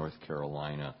 North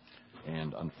Carolina.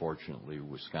 and unfortunately,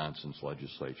 Wisconsin's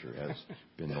legislature has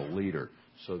been the leader.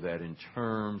 So that in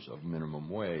terms of minimum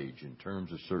wage, in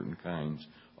terms of certain kinds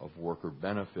of worker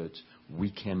benefits,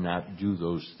 we cannot do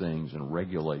those things and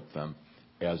regulate them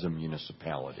as a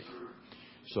municipality.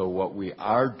 So what we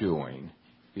are doing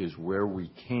is, where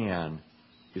we can,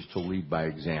 is to lead by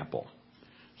example.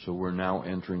 So we're now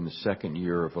entering the second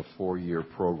year of a 4-year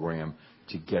program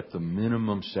to get the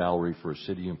minimum salary for a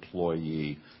city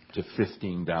employee to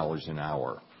 $15 an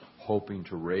hour, hoping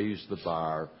to raise the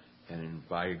bar and,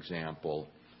 by example,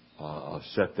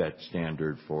 set that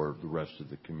standard for the rest of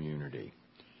the community.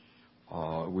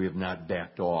 We have not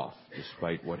backed off,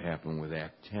 despite what happened with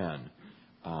Act 10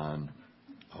 on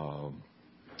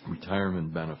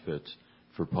retirement benefits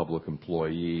for public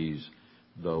employees,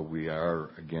 though we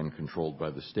are, again, controlled by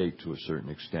the state to a certain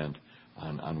extent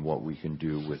on what we can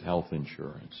do with health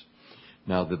insurance.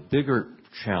 Now, the bigger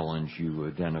challenge you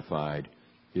identified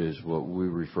is what we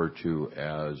refer to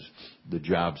as the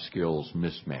job skills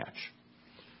mismatch.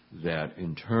 That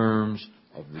in terms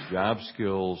of the job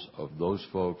skills of those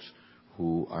folks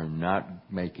who are not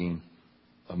making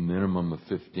a minimum of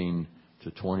 $15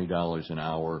 to $20 an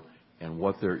hour and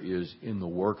what there is in the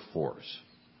workforce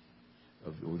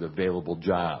of available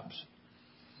jobs,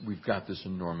 we've got this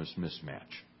enormous mismatch.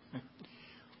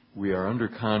 We are under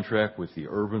contract with the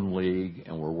Urban League,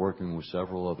 and we're working with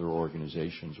several other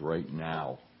organizations right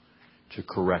now to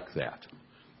correct that,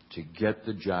 to get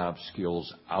the job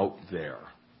skills out there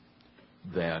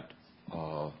that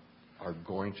are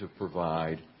going to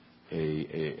provide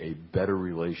a better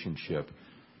relationship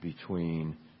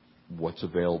between what's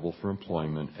available for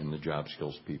employment and the job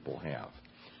skills people have.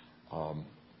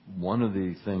 One of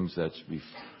the things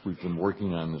we've been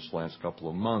working on this last couple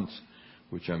of months,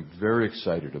 which I'm very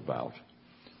excited about,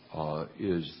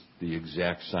 is the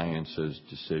Exact Sciences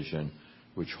decision,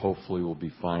 which hopefully will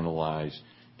be finalized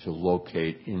to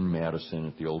locate in Madison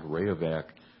at the old Rayovac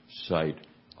site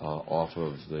off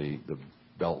of the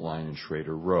Beltline and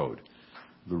Schrader Road.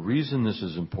 The reason this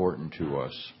is important to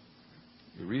us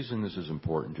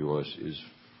is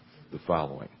the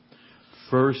following.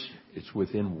 First, it's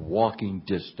within walking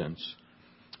distance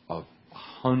of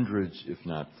hundreds, if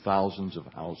not thousands, of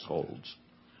households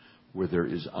where there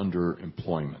is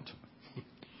underemployment.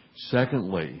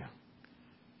 Secondly,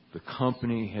 the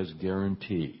company has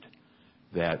guaranteed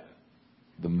that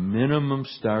the minimum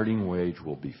starting wage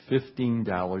will be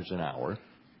 $15 an hour.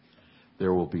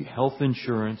 There will be health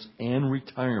insurance and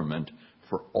retirement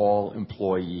for all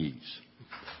employees.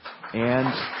 And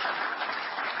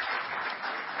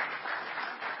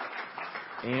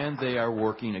they are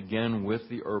working, again, with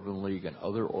the Urban League and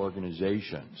other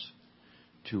organizations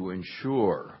to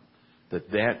ensure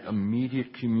that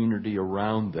immediate community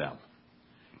around them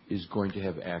is going to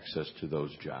have access to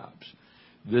those jobs.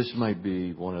 This might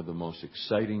be one of the most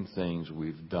exciting things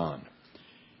we've done.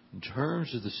 In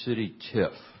terms of the city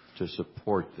TIF to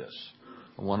support this,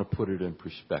 I want to put it in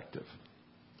perspective.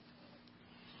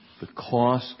 The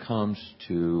cost comes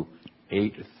to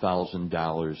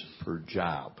 $8,000 per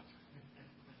job.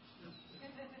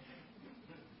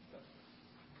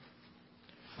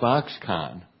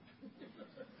 Foxconn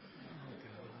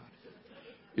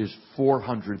is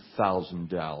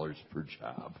 $400,000 per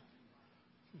job.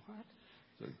 What?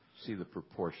 So see the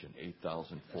proportion,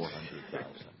 8,000, 400,000.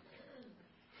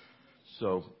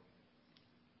 So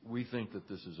we think that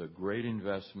this is a great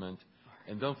investment.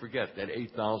 And don't forget that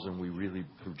 8,000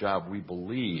 per job we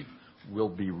believe will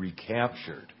be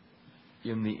recaptured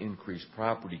in the increased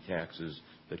property taxes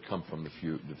that come from the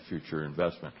future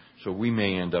investment. So we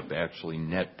may end up actually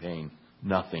net paying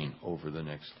nothing over the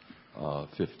next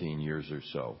 15 years or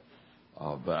so.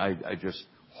 But I just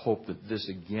hope that this,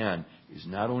 again, is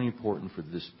not only important for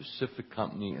this specific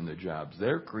company and the jobs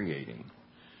they're creating,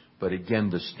 but, again,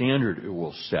 the standard it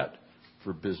will set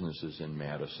for businesses in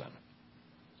Madison.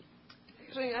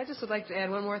 Actually, I just would like to add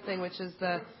one more thing, which is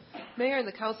the mayor and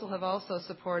the council have also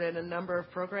supported a number of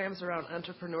programs around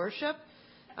entrepreneurship,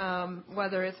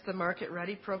 whether it's the Market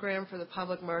Ready program for the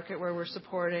public market, where we're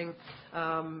supporting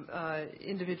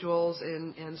individuals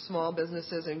and small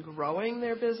businesses in growing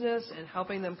their business and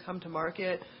helping them come to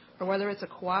market, or whether it's a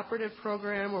cooperative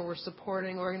program where we're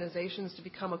supporting organizations to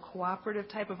become a cooperative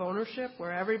type of ownership,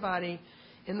 where everybody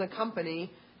in the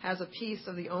company has a piece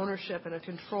of the ownership and a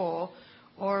control,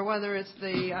 or whether it's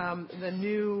the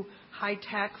new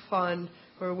high-tech fund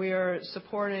where we are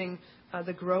supporting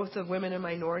the growth of women and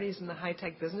minorities in the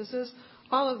high-tech businesses.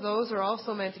 All of those are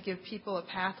also meant to give people a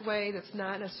pathway that's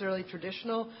not necessarily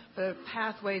traditional, but a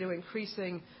pathway to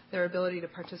increasing their ability to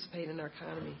participate in our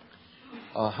economy.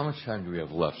 How much time do we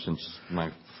have left, since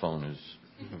my phone is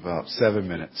About 7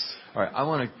 minutes. All right. I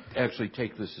want to actually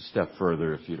take this a step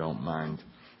further, if you don't mind,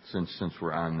 since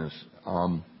we're on this.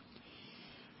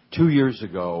 2 years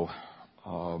ago,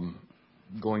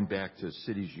 going back to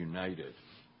Cities United,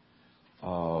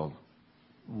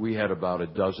 we had about a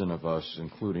dozen of us,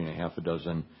 including a half a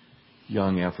dozen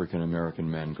young African-American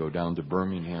men, go down to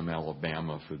Birmingham,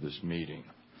 Alabama for this meeting.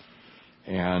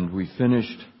 And we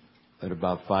finished at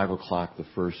about 5 o'clock the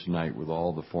first night with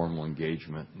all the formal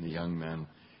engagement, and the young men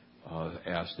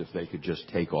asked if they could just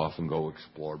take off and go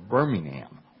explore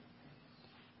Birmingham,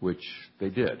 which they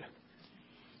did.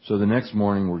 So the next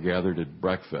morning we're gathered at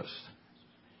breakfast,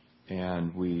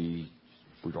 and we're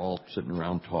all sitting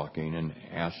around talking and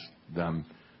asked them,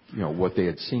 what they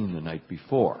had seen the night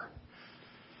before.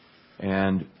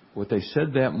 And what they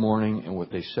said that morning and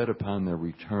what they said upon their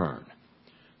return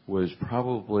was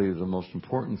probably the most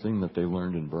important thing that they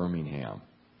learned in Birmingham,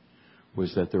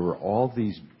 was that there were all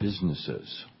these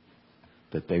businesses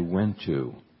that they went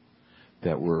to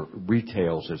that were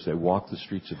retails as they walked the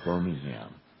streets of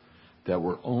Birmingham that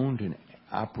were owned and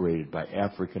operated by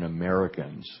African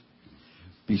Americans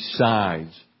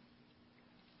besides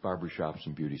barbershops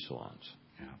and beauty salons.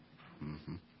 Yeah.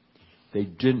 Mm-hmm. They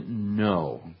didn't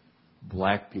know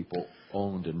black people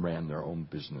owned and ran their own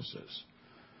businesses.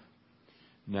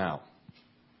 Now,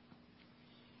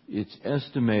 it's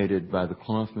estimated by the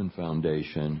Kaufman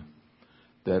Foundation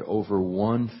that over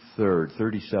 1/3,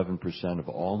 37% of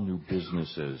all new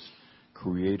businesses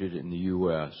created in the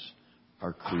U.S.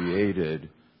 are created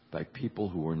by people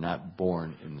who were not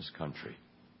born in this country.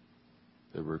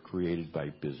 They were created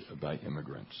by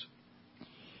immigrants.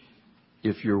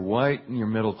 If you're white and you're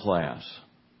middle class,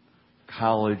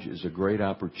 college is a great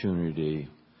opportunity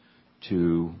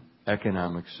to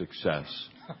economic success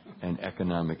and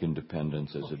economic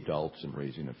independence as adults and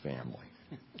raising a family.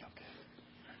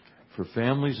 For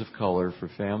families of color, for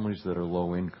families that are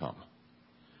low income,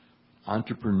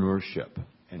 entrepreneurship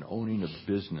and owning a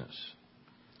business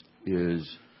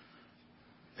is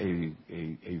a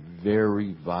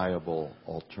very viable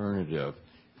alternative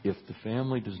if the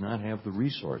family does not have the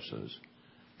resources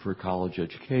for a college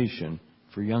education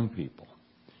for young people.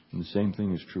 And the same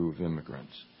thing is true of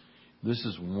immigrants. This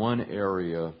is one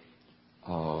area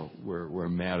where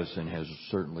Madison has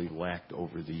certainly lacked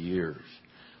over the years.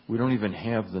 We don't even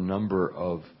have the number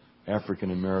of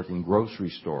African American grocery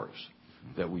stores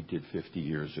that we did 50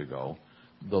 years ago,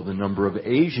 though the number of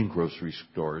Asian grocery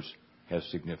stores has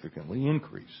significantly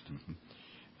increased.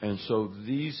 Mm-hmm. And so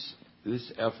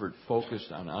this effort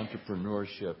focused on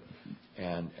entrepreneurship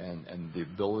and the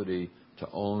ability to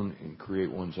own and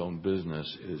create one's own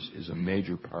business is a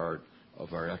major part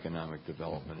of our economic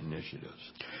development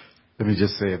initiatives. Let me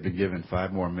just say I've been given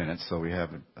 5 more minutes, so we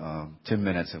have 10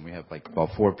 minutes, and we have about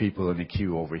 4 people in the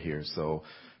queue over here. So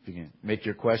if you can make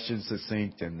your questions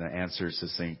succinct and the answers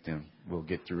succinct, and we'll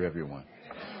get through everyone.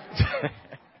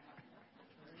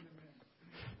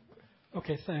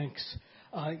 Okay, thanks.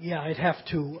 I'd have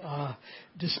to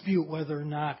dispute whether or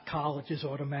not college is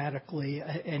automatically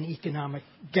an economic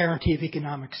guarantee of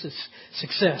economic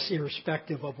success,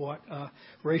 irrespective of what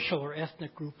racial or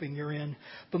ethnic grouping you're in.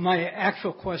 But my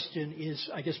actual question is,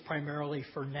 I guess, primarily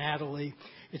for Natalie.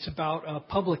 It's about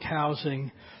public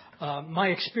housing. My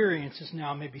experience is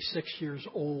now maybe 6 years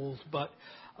old, but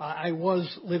I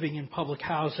was living in public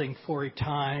housing for a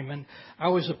time, and I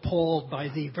was appalled by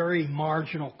the very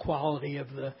marginal quality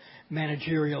of the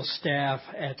managerial staff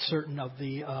at certain of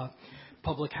the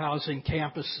public housing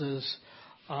campuses.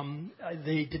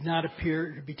 They did not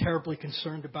appear to be terribly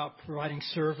concerned about providing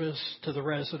service to the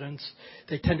residents.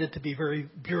 They tended to be very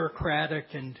bureaucratic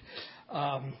and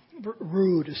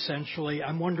rude, essentially.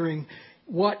 I'm wondering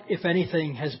what, if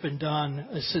anything, has been done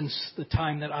since the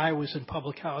time that I was in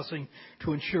public housing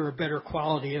to ensure a better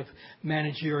quality of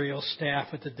managerial staff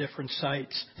at the different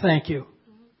sites? Thank you.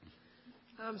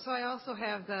 So I also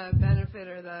have the benefit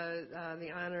or the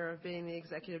honor of being the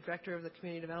executive director of the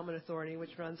Community Development Authority,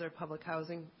 which runs our public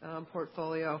housing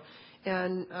portfolio.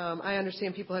 And I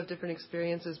understand people have different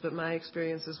experiences, but my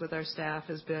experiences with our staff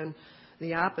has been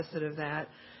the opposite of that.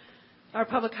 Our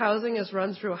public housing is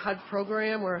run through a HUD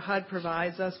program where HUD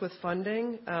provides us with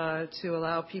funding to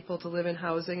allow people to live in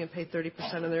housing and pay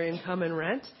 30% of their income in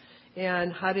rent.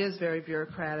 And HUD is very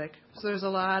bureaucratic. So there's a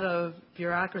lot of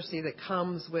bureaucracy that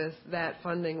comes with that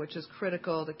funding, which is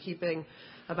critical to keeping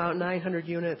about 900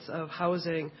 units of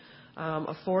housing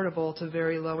affordable to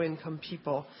very low-income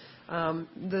people.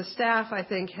 The staff, I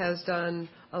think, has done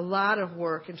a lot of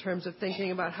work in terms of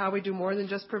thinking about how we do more than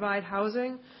just provide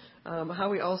housing. how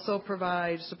we also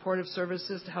provide supportive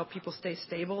services to help people stay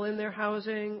stable in their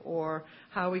housing, or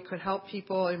how we could help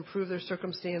people improve their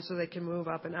circumstance so they can move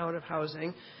up and out of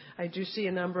housing. I do see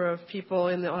a number of people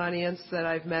in the audience that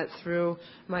I've met through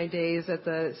my days at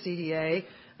the CDA,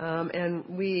 and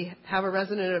we have a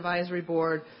resident advisory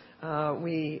board.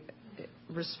 We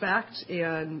respect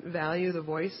and value the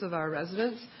voice of our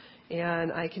residents,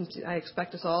 and I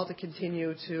expect us all to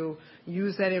continue to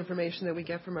use that information that we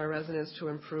get from our residents to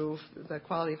improve the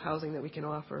quality of housing that we can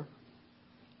offer.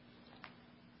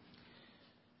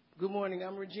 Good morning.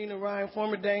 I'm Regina Ryan,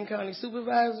 former Dane County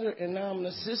Supervisor, and now I'm an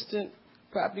Assistant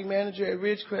Property Manager at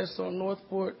Ridgecrest on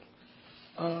Northport.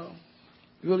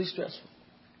 Really stressful.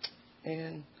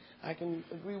 And I can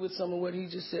agree with some of what he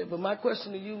just said. But my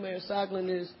question to you, Mayor Soglin,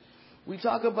 is we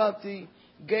talk about the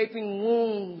gaping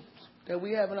wounds that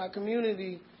we have in our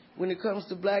community when it comes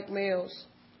to black males.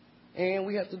 And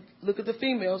we have to look at the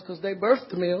females because they birth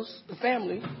the males, the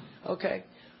family. Okay.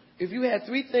 If you had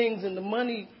three things and the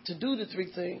money to do the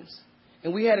three things,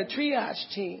 and we had a triage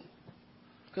team,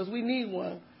 because we need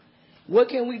one, what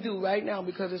can we do right now?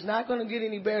 Because it's not going to get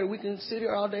any better. We can sit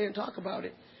here all day and talk about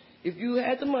it. If you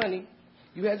had the money,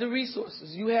 you had the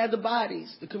resources, you had the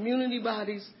bodies, the community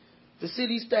bodies, the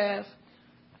city staff,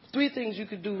 three things you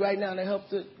could do right now to help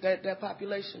that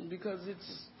population, because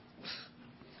it's...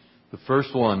 The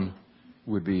first one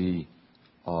would be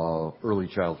early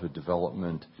childhood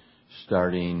development,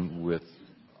 starting with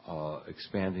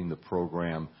expanding the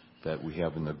program that we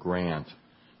have in the grant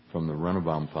from the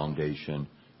Runnebaum Foundation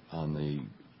on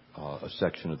a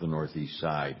section of the Northeast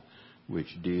Side, which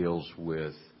deals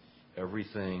with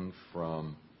everything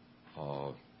from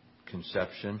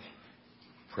conception,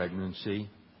 pregnancy,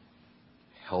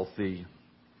 healthy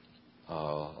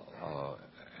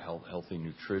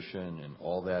nutrition and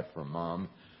all that for mom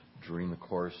during the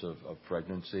course of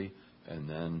pregnancy, and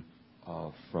then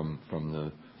from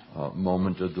the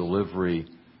moment of delivery,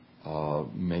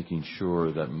 making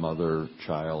sure that mother,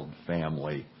 child,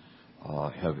 family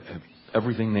have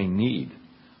everything they need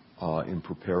in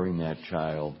preparing that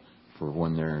child for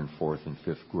when they're in 4th and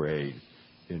 5th grade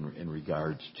in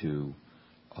regards to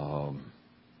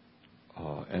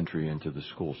entry into the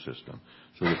school system.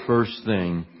 So the first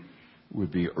thing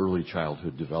would be early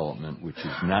childhood development, which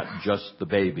is not just the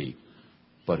baby,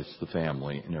 but it's the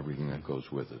family and everything that goes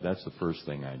with it. That's the first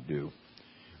thing I'd do.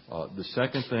 The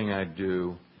second thing I'd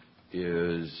do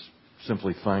is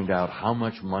simply find out how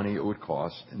much money it would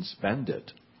cost and spend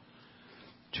it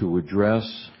to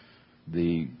address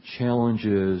the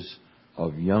challenges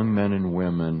of young men and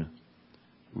women,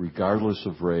 regardless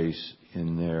of race,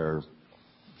 in their,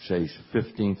 say,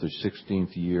 15th or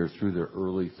 16th year through their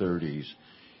early 30s,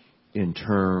 in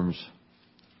terms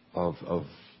of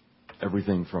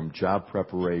everything from job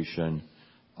preparation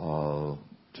to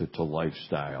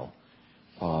lifestyle.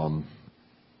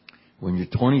 When you're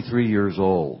 23 years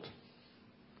old,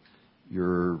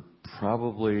 you're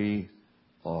probably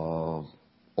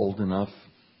old enough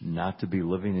not to be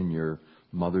living in your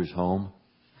mother's home.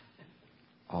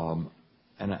 And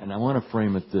I want to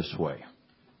frame it this way.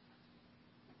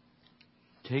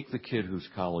 Take the kid who's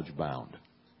college bound.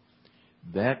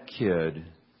 That kid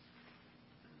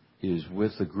is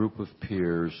with a group of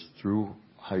peers through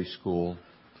high school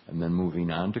and then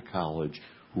moving on to college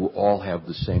who all have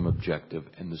the same objective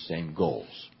and the same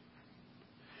goals.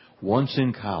 Once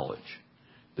in college,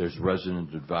 there's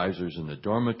resident advisors in the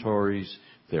dormitories,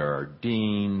 there are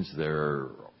deans, there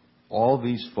are all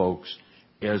these folks,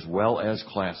 as well as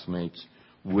classmates,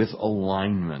 with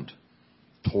alignment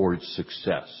towards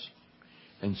success.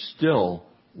 And still,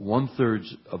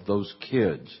 1/3 of those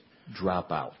kids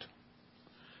drop out.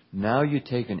 Now you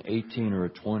take an 18 or a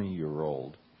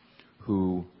 20-year-old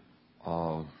who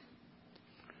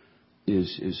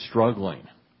is struggling,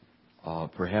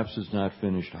 perhaps has not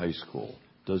finished high school,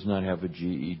 does not have a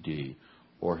GED,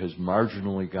 or has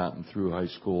marginally gotten through high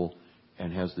school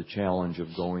and has the challenge of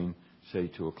going, say,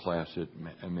 to a class at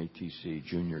MATC,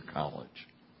 junior college.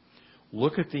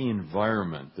 Look at the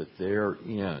environment that they're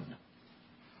in.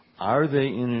 Are they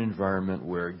in an environment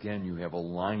where, again, you have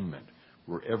alignment,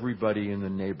 where everybody in the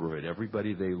neighborhood,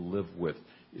 everybody they live with,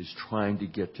 is trying to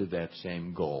get to that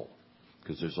same goal?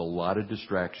 Because there's a lot of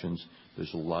distractions,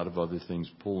 there's a lot of other things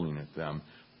pulling at them,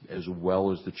 as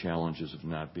well as the challenges of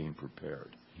not being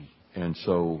prepared. And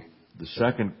so the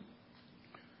second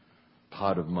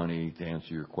pot of money, to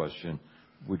answer your question,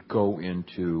 would go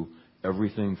into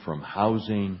everything from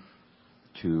housing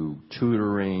to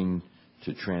tutoring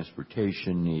to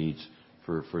transportation needs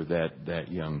for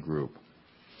that young group.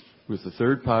 With the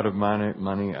third pot of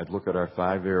money, I'd look at our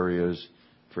 5 areas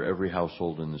for every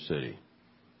household in the city: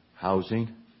 housing,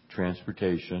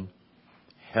 transportation,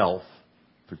 health,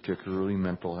 particularly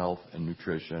mental health and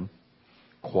nutrition,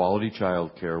 quality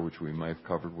child care, which we might have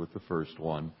covered with the first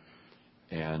one,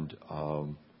 and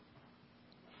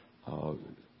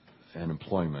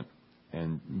employment,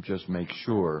 and just make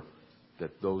sure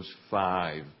that those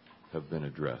 5 have been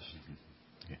addressed.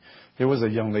 Okay. There was a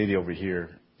young lady over here.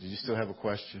 Did you still have a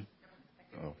question?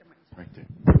 Oh, right there.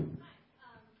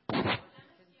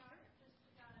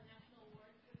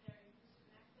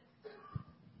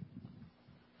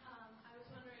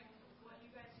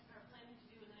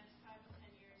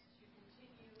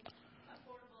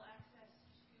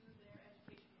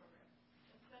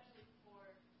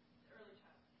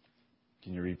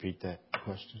 Can you repeat that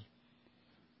question?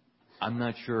 I'm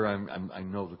not sure I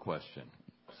know the question.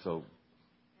 So,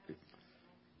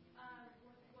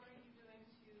 What are you doing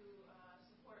to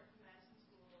support Madison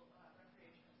School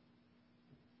recreation?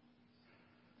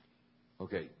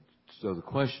 okay. So the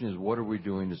question is, what are we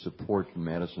doing to support the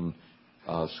Madison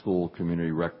School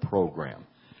Community Rec Program?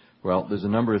 Well, there's a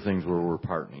number of things where we're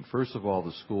partnering. First of all,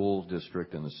 the school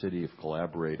district and the city have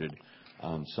collaborated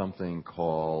on something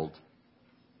called,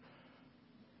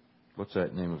 what's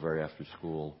that name of our after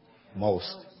school?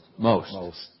 Most.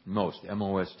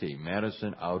 M-O-S-T,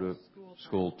 Madison Out of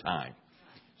School Time.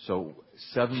 So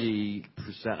 70%,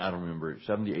 I don't remember,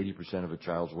 70, 80% of a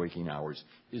child's waking hours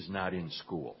is not in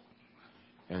school.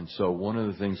 And so one of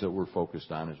the things that we're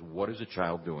focused on is what is a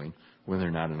child doing when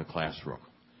they're not in the classroom?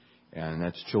 And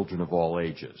that's children of all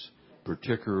ages,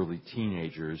 particularly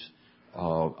teenagers.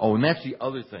 And that's the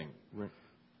other thing.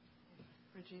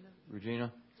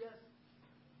 Regina? Yes.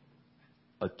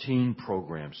 A teen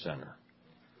program center.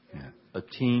 Yeah. A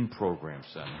teen program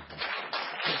center.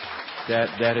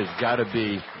 That has got to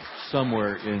be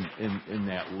somewhere in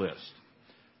that list.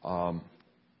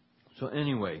 So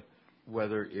anyway,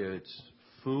 whether it's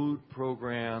food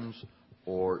programs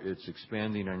or it's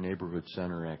expanding our neighborhood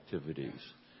center activities,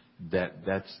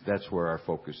 that's where our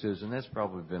focus is, and that's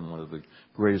probably been one of the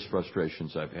greatest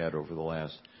frustrations I've had over the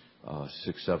last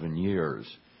 6-7 years,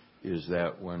 is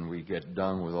that when we get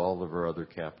done with all of our other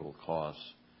capital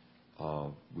costs,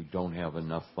 we don't have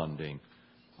enough funding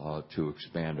to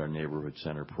expand our neighborhood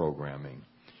center programming.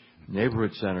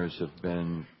 Neighborhood centers have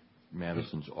been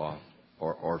Madison's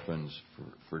orphans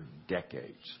for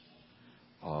decades.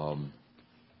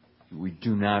 We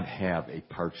do not have a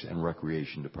Parks and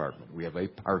Recreation department. We have a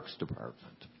Parks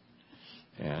department.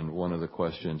 And one of the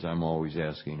questions I'm always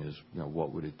asking is,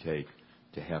 what would it take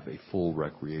to have a full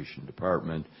recreation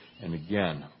department? And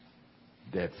again,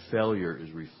 that failure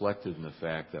is reflected in the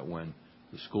fact that when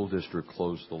the school district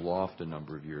closed the loft a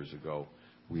number of years ago,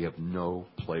 we have no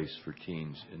place for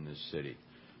teens in this city.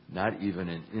 Not even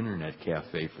an internet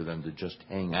cafe for them to just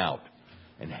hang out.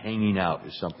 And hanging out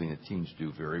is something that teens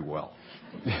do very well.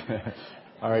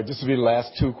 All right, this will be the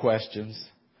last 2 questions.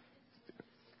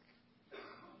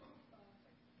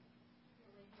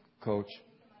 Coach,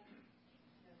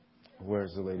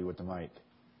 where's the lady with the mic?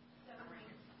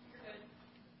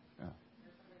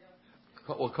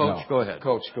 Well, Coach, go ahead.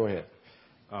 Coach, go ahead.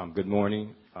 Good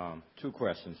morning. 2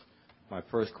 questions. My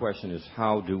first question is,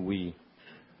 how do we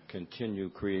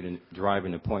continue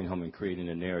driving the point home and creating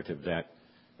a narrative that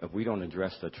if we don't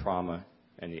address the trauma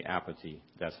and the apathy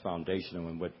that's foundational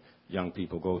in what young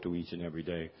people go through each and every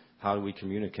day, how do we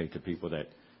communicate to people that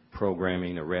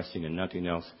programming, arresting, and nothing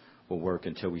else will work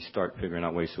until we start figuring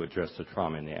out ways to address the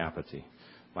trauma and the apathy?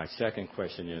 My second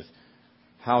question is,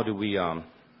 how do we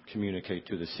communicate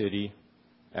to the city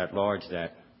at large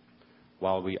that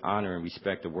while we honor and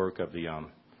respect the work of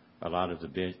a lot of the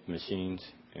big machines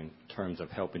in terms of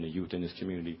helping the youth in this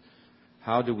community,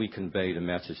 how do we convey the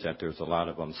message that there's a lot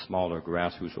of smaller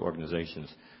grassroots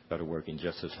organizations that are working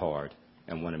just as hard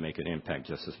and want to make an impact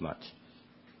just as much?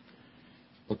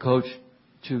 Well, Coach,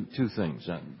 two things.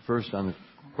 First, on the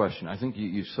question, I think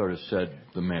you sort of said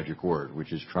the magic word,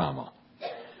 which is trauma.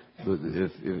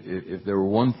 If there were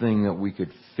one thing that we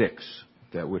could fix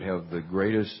that would have the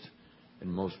greatest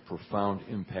and most profound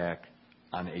impact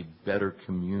on a better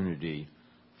community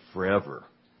forever,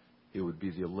 it would be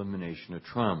the elimination of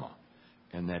trauma.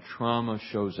 And that trauma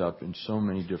shows up in so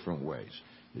many different ways.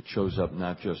 It shows up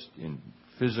not just in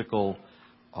physical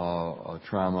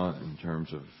trauma in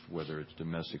terms of whether it's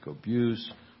domestic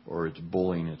abuse or it's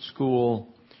bullying at school,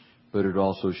 but it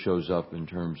also shows up in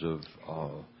terms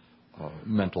of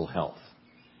mental health.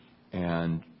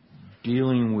 And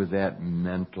dealing with that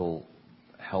mental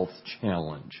health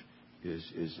challenge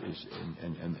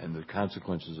and the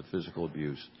consequences of physical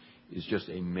abuse is just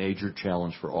a major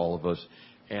challenge for all of us.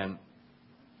 And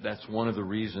that's one of the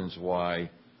reasons why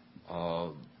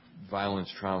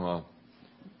violence, trauma,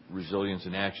 Resilience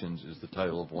in Actions is the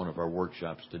title of one of our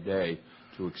workshops today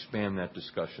to expand that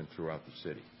discussion throughout the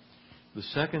city. The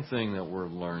second thing that we're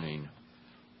learning,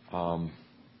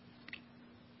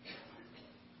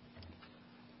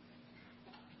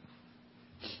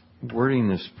 wording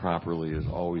this properly is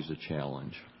always a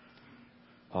challenge.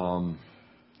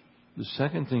 The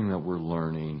second thing that we're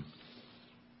learning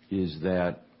is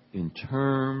that in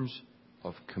terms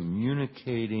of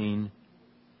communicating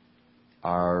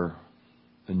our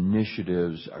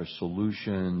initiatives, our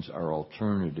solutions, our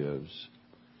alternatives,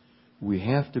 we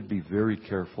have to be very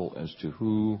careful as to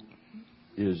who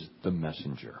is the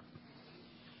messenger.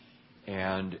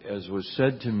 And as was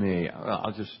said to me,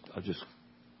 I'll just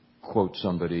quote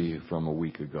somebody from a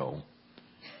week ago.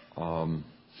 The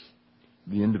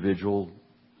individual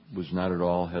was not at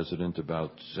all hesitant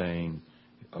about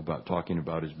talking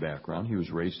about his background. He was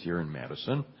raised here in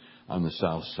Madison on the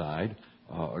south side,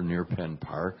 or near Penn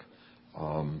Park.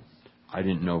 I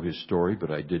didn't know his story,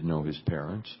 but I did know his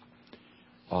parents.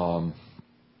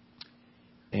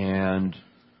 And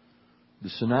the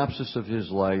synopsis of his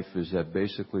life is that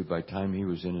basically by the time he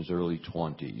was in his early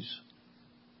 20s,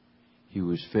 he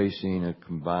was facing a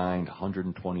combined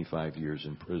 125 years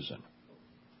in prison.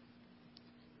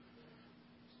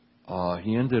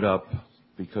 He ended up,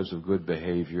 because of good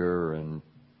behavior and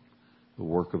the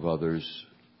work of others,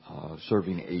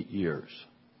 serving 8 years.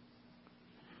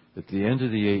 At the end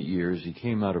of the 8 years, he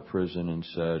came out of prison and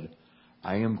said,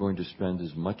 I am going to spend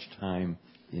as much time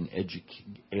in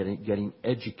getting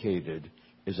educated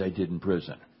as I did in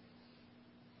prison.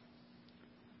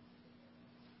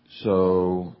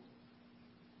 So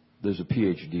there's a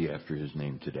PhD after his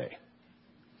name today.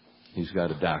 He's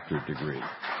got a doctorate degree.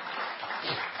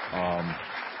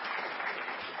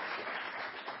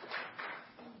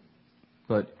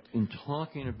 But in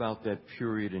talking about that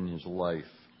period in his life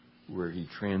where he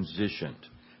transitioned,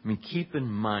 I mean, keep in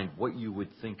mind what you would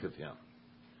think of him.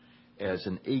 As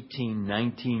an 18,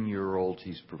 19-year-old,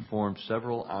 he's performed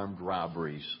several armed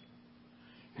robberies.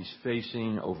 He's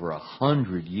facing over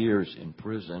 100 years in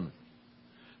prison.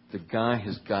 The guy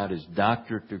has got his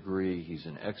doctorate degree. He's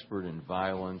an expert in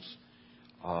violence.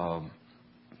 But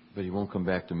he won't come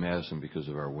back to Madison because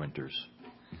of our winters.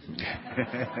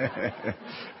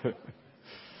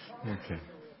 Okay.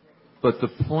 But the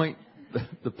point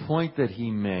that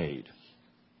he made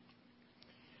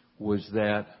was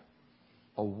that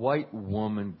a white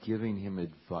woman giving him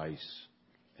advice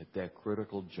at that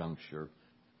critical juncture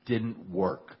didn't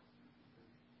work.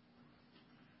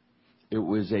 It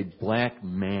was a black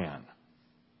man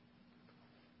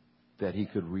that he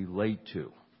could relate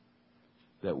to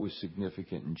that was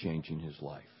significant in changing his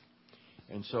life.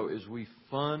 And so as we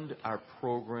fund our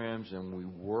programs and we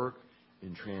work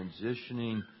in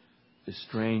transitioning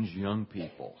estranged young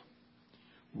people,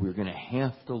 we're going to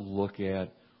have to look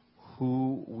at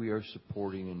who we are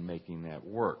supporting in making that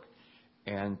work.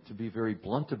 And to be very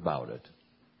blunt about it,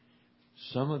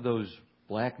 some of those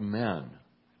black men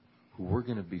who we're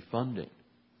going to be funding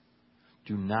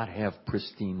do not have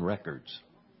pristine records.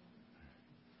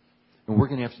 And we're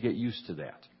going to have to get used to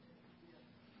that.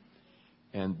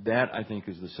 And that, I think,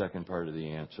 is the second part of the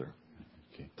answer.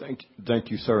 Okay.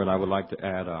 Thank you, sir. And I would like to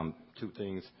add two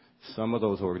things. Some of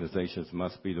those organizations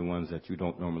must be the ones that you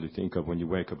don't normally think of when you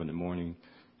wake up in the morning.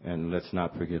 And let's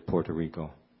not forget Puerto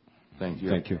Rico. Thank you.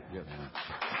 Thank you. Yep.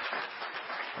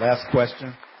 Last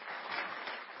question.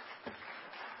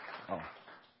 Oh.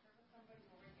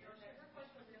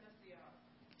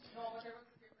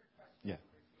 Yeah.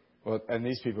 Well, and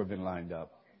these people have been lined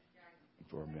up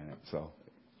for a minute, so.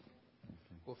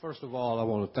 Well, first of all, I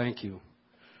want to thank you.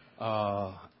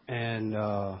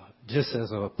 Just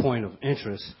as a point of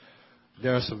interest,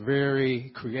 there are some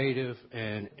very creative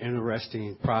and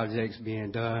interesting projects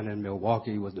being done in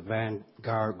Milwaukee with the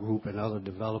Vanguard Group and other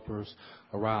developers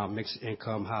around mixed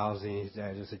income housing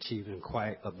that is achieving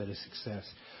quite a bit of success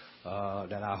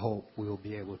that I hope we'll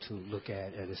be able to look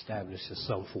at and establish in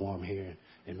some form here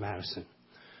in Madison.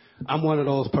 I'm one of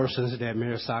those persons that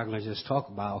Mayor Soglin just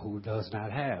talked about who does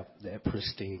not have that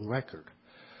pristine record.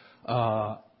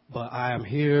 But I am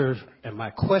here, and my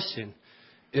question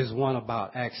is one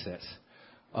about access,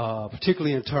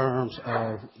 particularly in terms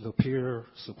of the peer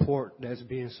support that's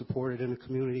being supported in the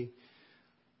community.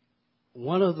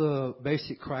 One of the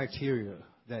basic criteria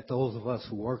that those of us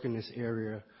who work in this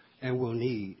area and will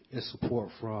need is support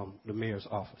from the mayor's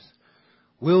office.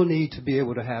 We'll need to be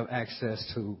able to have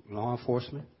access to law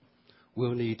enforcement.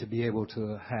 We'll need to be able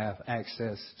to have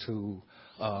access to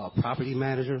property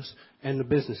managers and the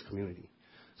business community.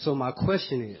 So my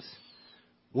question is,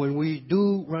 when we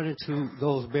do run into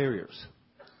those barriers,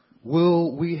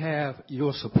 will we have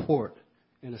your support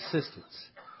and assistance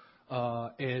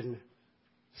in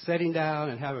sitting down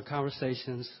and having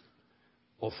conversations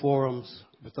or forums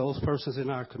with those persons in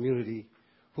our community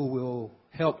who will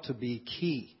help to be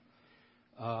key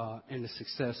in the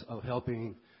success of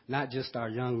helping not just our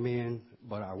young men,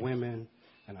 but our women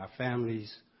and our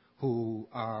families who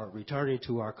are returning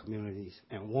to our communities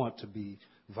and want to be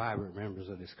vibrant members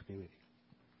of this community.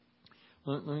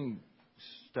 Let me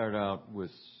start out with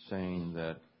saying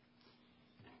that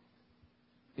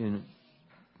in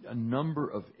a number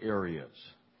of areas,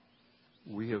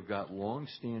 we have got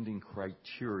long-standing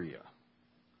criteria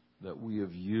that we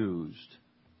have used,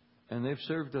 and they've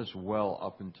served us well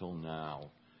up until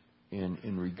now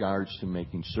in regards to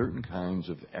making certain kinds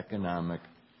of economic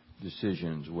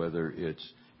decisions, whether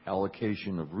it's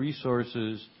allocation of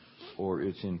resources or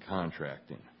it's in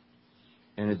contracting.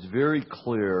 And it's very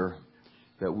clear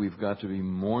that we've got to be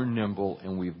more nimble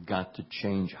and we've got to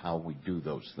change how we do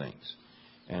those things.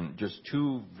 And just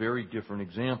two very different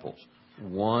examples.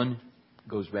 One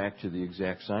goes back to the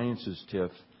exact sciences TIF,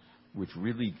 which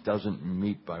really doesn't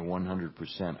meet by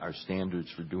 100% our standards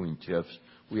for doing TIFs.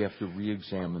 We have to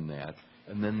re-examine that.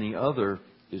 And then the other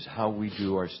is how we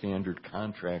do our standard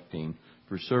contracting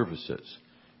for services.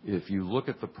 If you look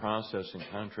at the process in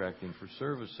contracting for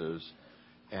services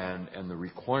and the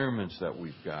requirements that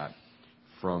we've got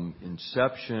from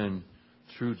inception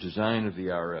through design of the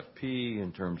RFP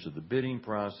in terms of the bidding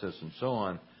process and so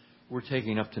on, we're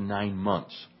taking up to 9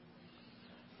 months.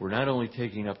 We're not only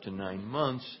taking up to 9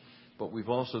 months, but we've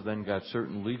also then got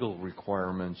certain legal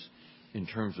requirements in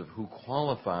terms of who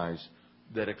qualifies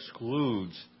that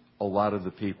excludes a lot of the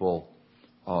people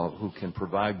who can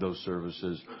provide those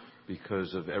services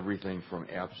because of everything from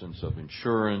absence of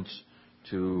insurance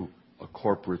to a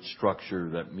corporate structure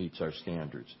that meets our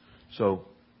standards. So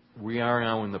we are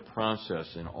now in the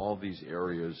process in all these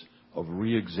areas of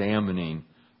re-examining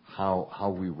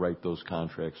how we write those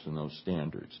contracts and those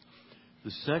standards.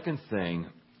 The second thing,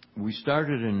 we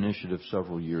started an initiative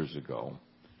several years ago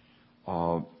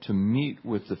to meet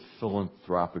with the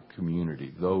philanthropic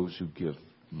community, those who give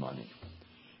money.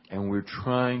 And we're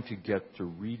trying to get to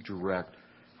redirect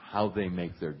how they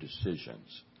make their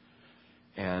decisions.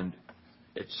 And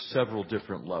it's several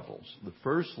different levels. The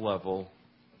first level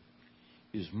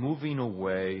is moving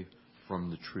away from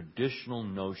the traditional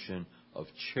notion of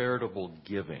charitable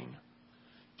giving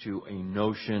to a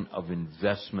notion of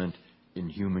investment in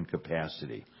human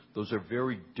capacity. Those are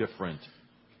very different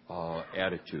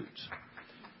attitudes.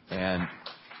 And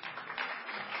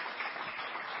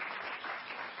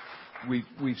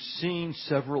we've seen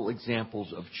several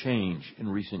examples of change in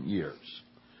recent years.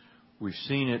 We've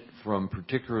seen it from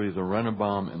particularly the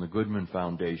Rennebaum and the Goodman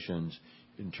Foundations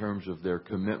in terms of their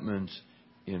commitments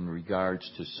in regards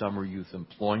to summer youth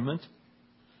employment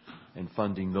and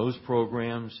funding those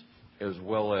programs, as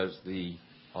well as the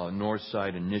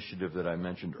Northside Initiative that I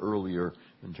mentioned earlier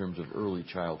in terms of early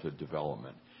childhood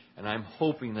development. And I'm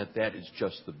hoping that that is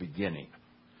just the beginning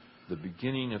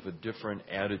of a different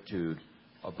attitude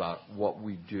about what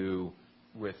we do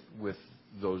with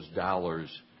those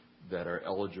dollars that are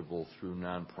eligible through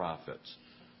nonprofits.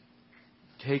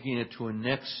 Taking it to a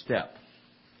next step,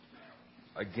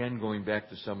 again going back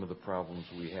to some of the problems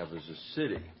we have as a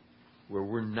city, where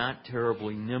we're not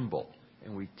terribly nimble,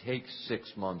 and we take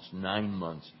 6 months, 9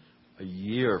 months, a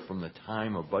year from the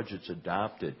time a budget's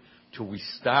adopted till we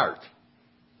start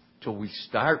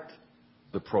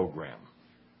the program,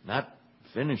 not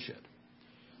finish it.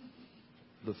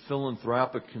 The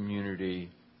philanthropic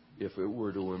community, if it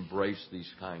were to embrace these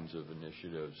kinds of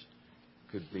initiatives,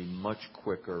 could be much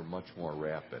quicker, much more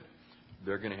rapid.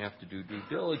 They're going to have to do due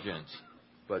diligence,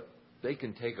 but they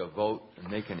can take a vote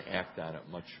and they can act on it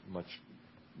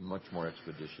much more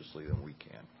expeditiously than we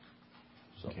can.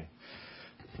 So. Okay.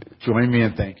 Join me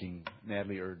in thanking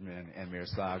Natalie Erdman and Mayor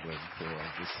Soglin for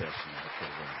this session of the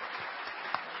program.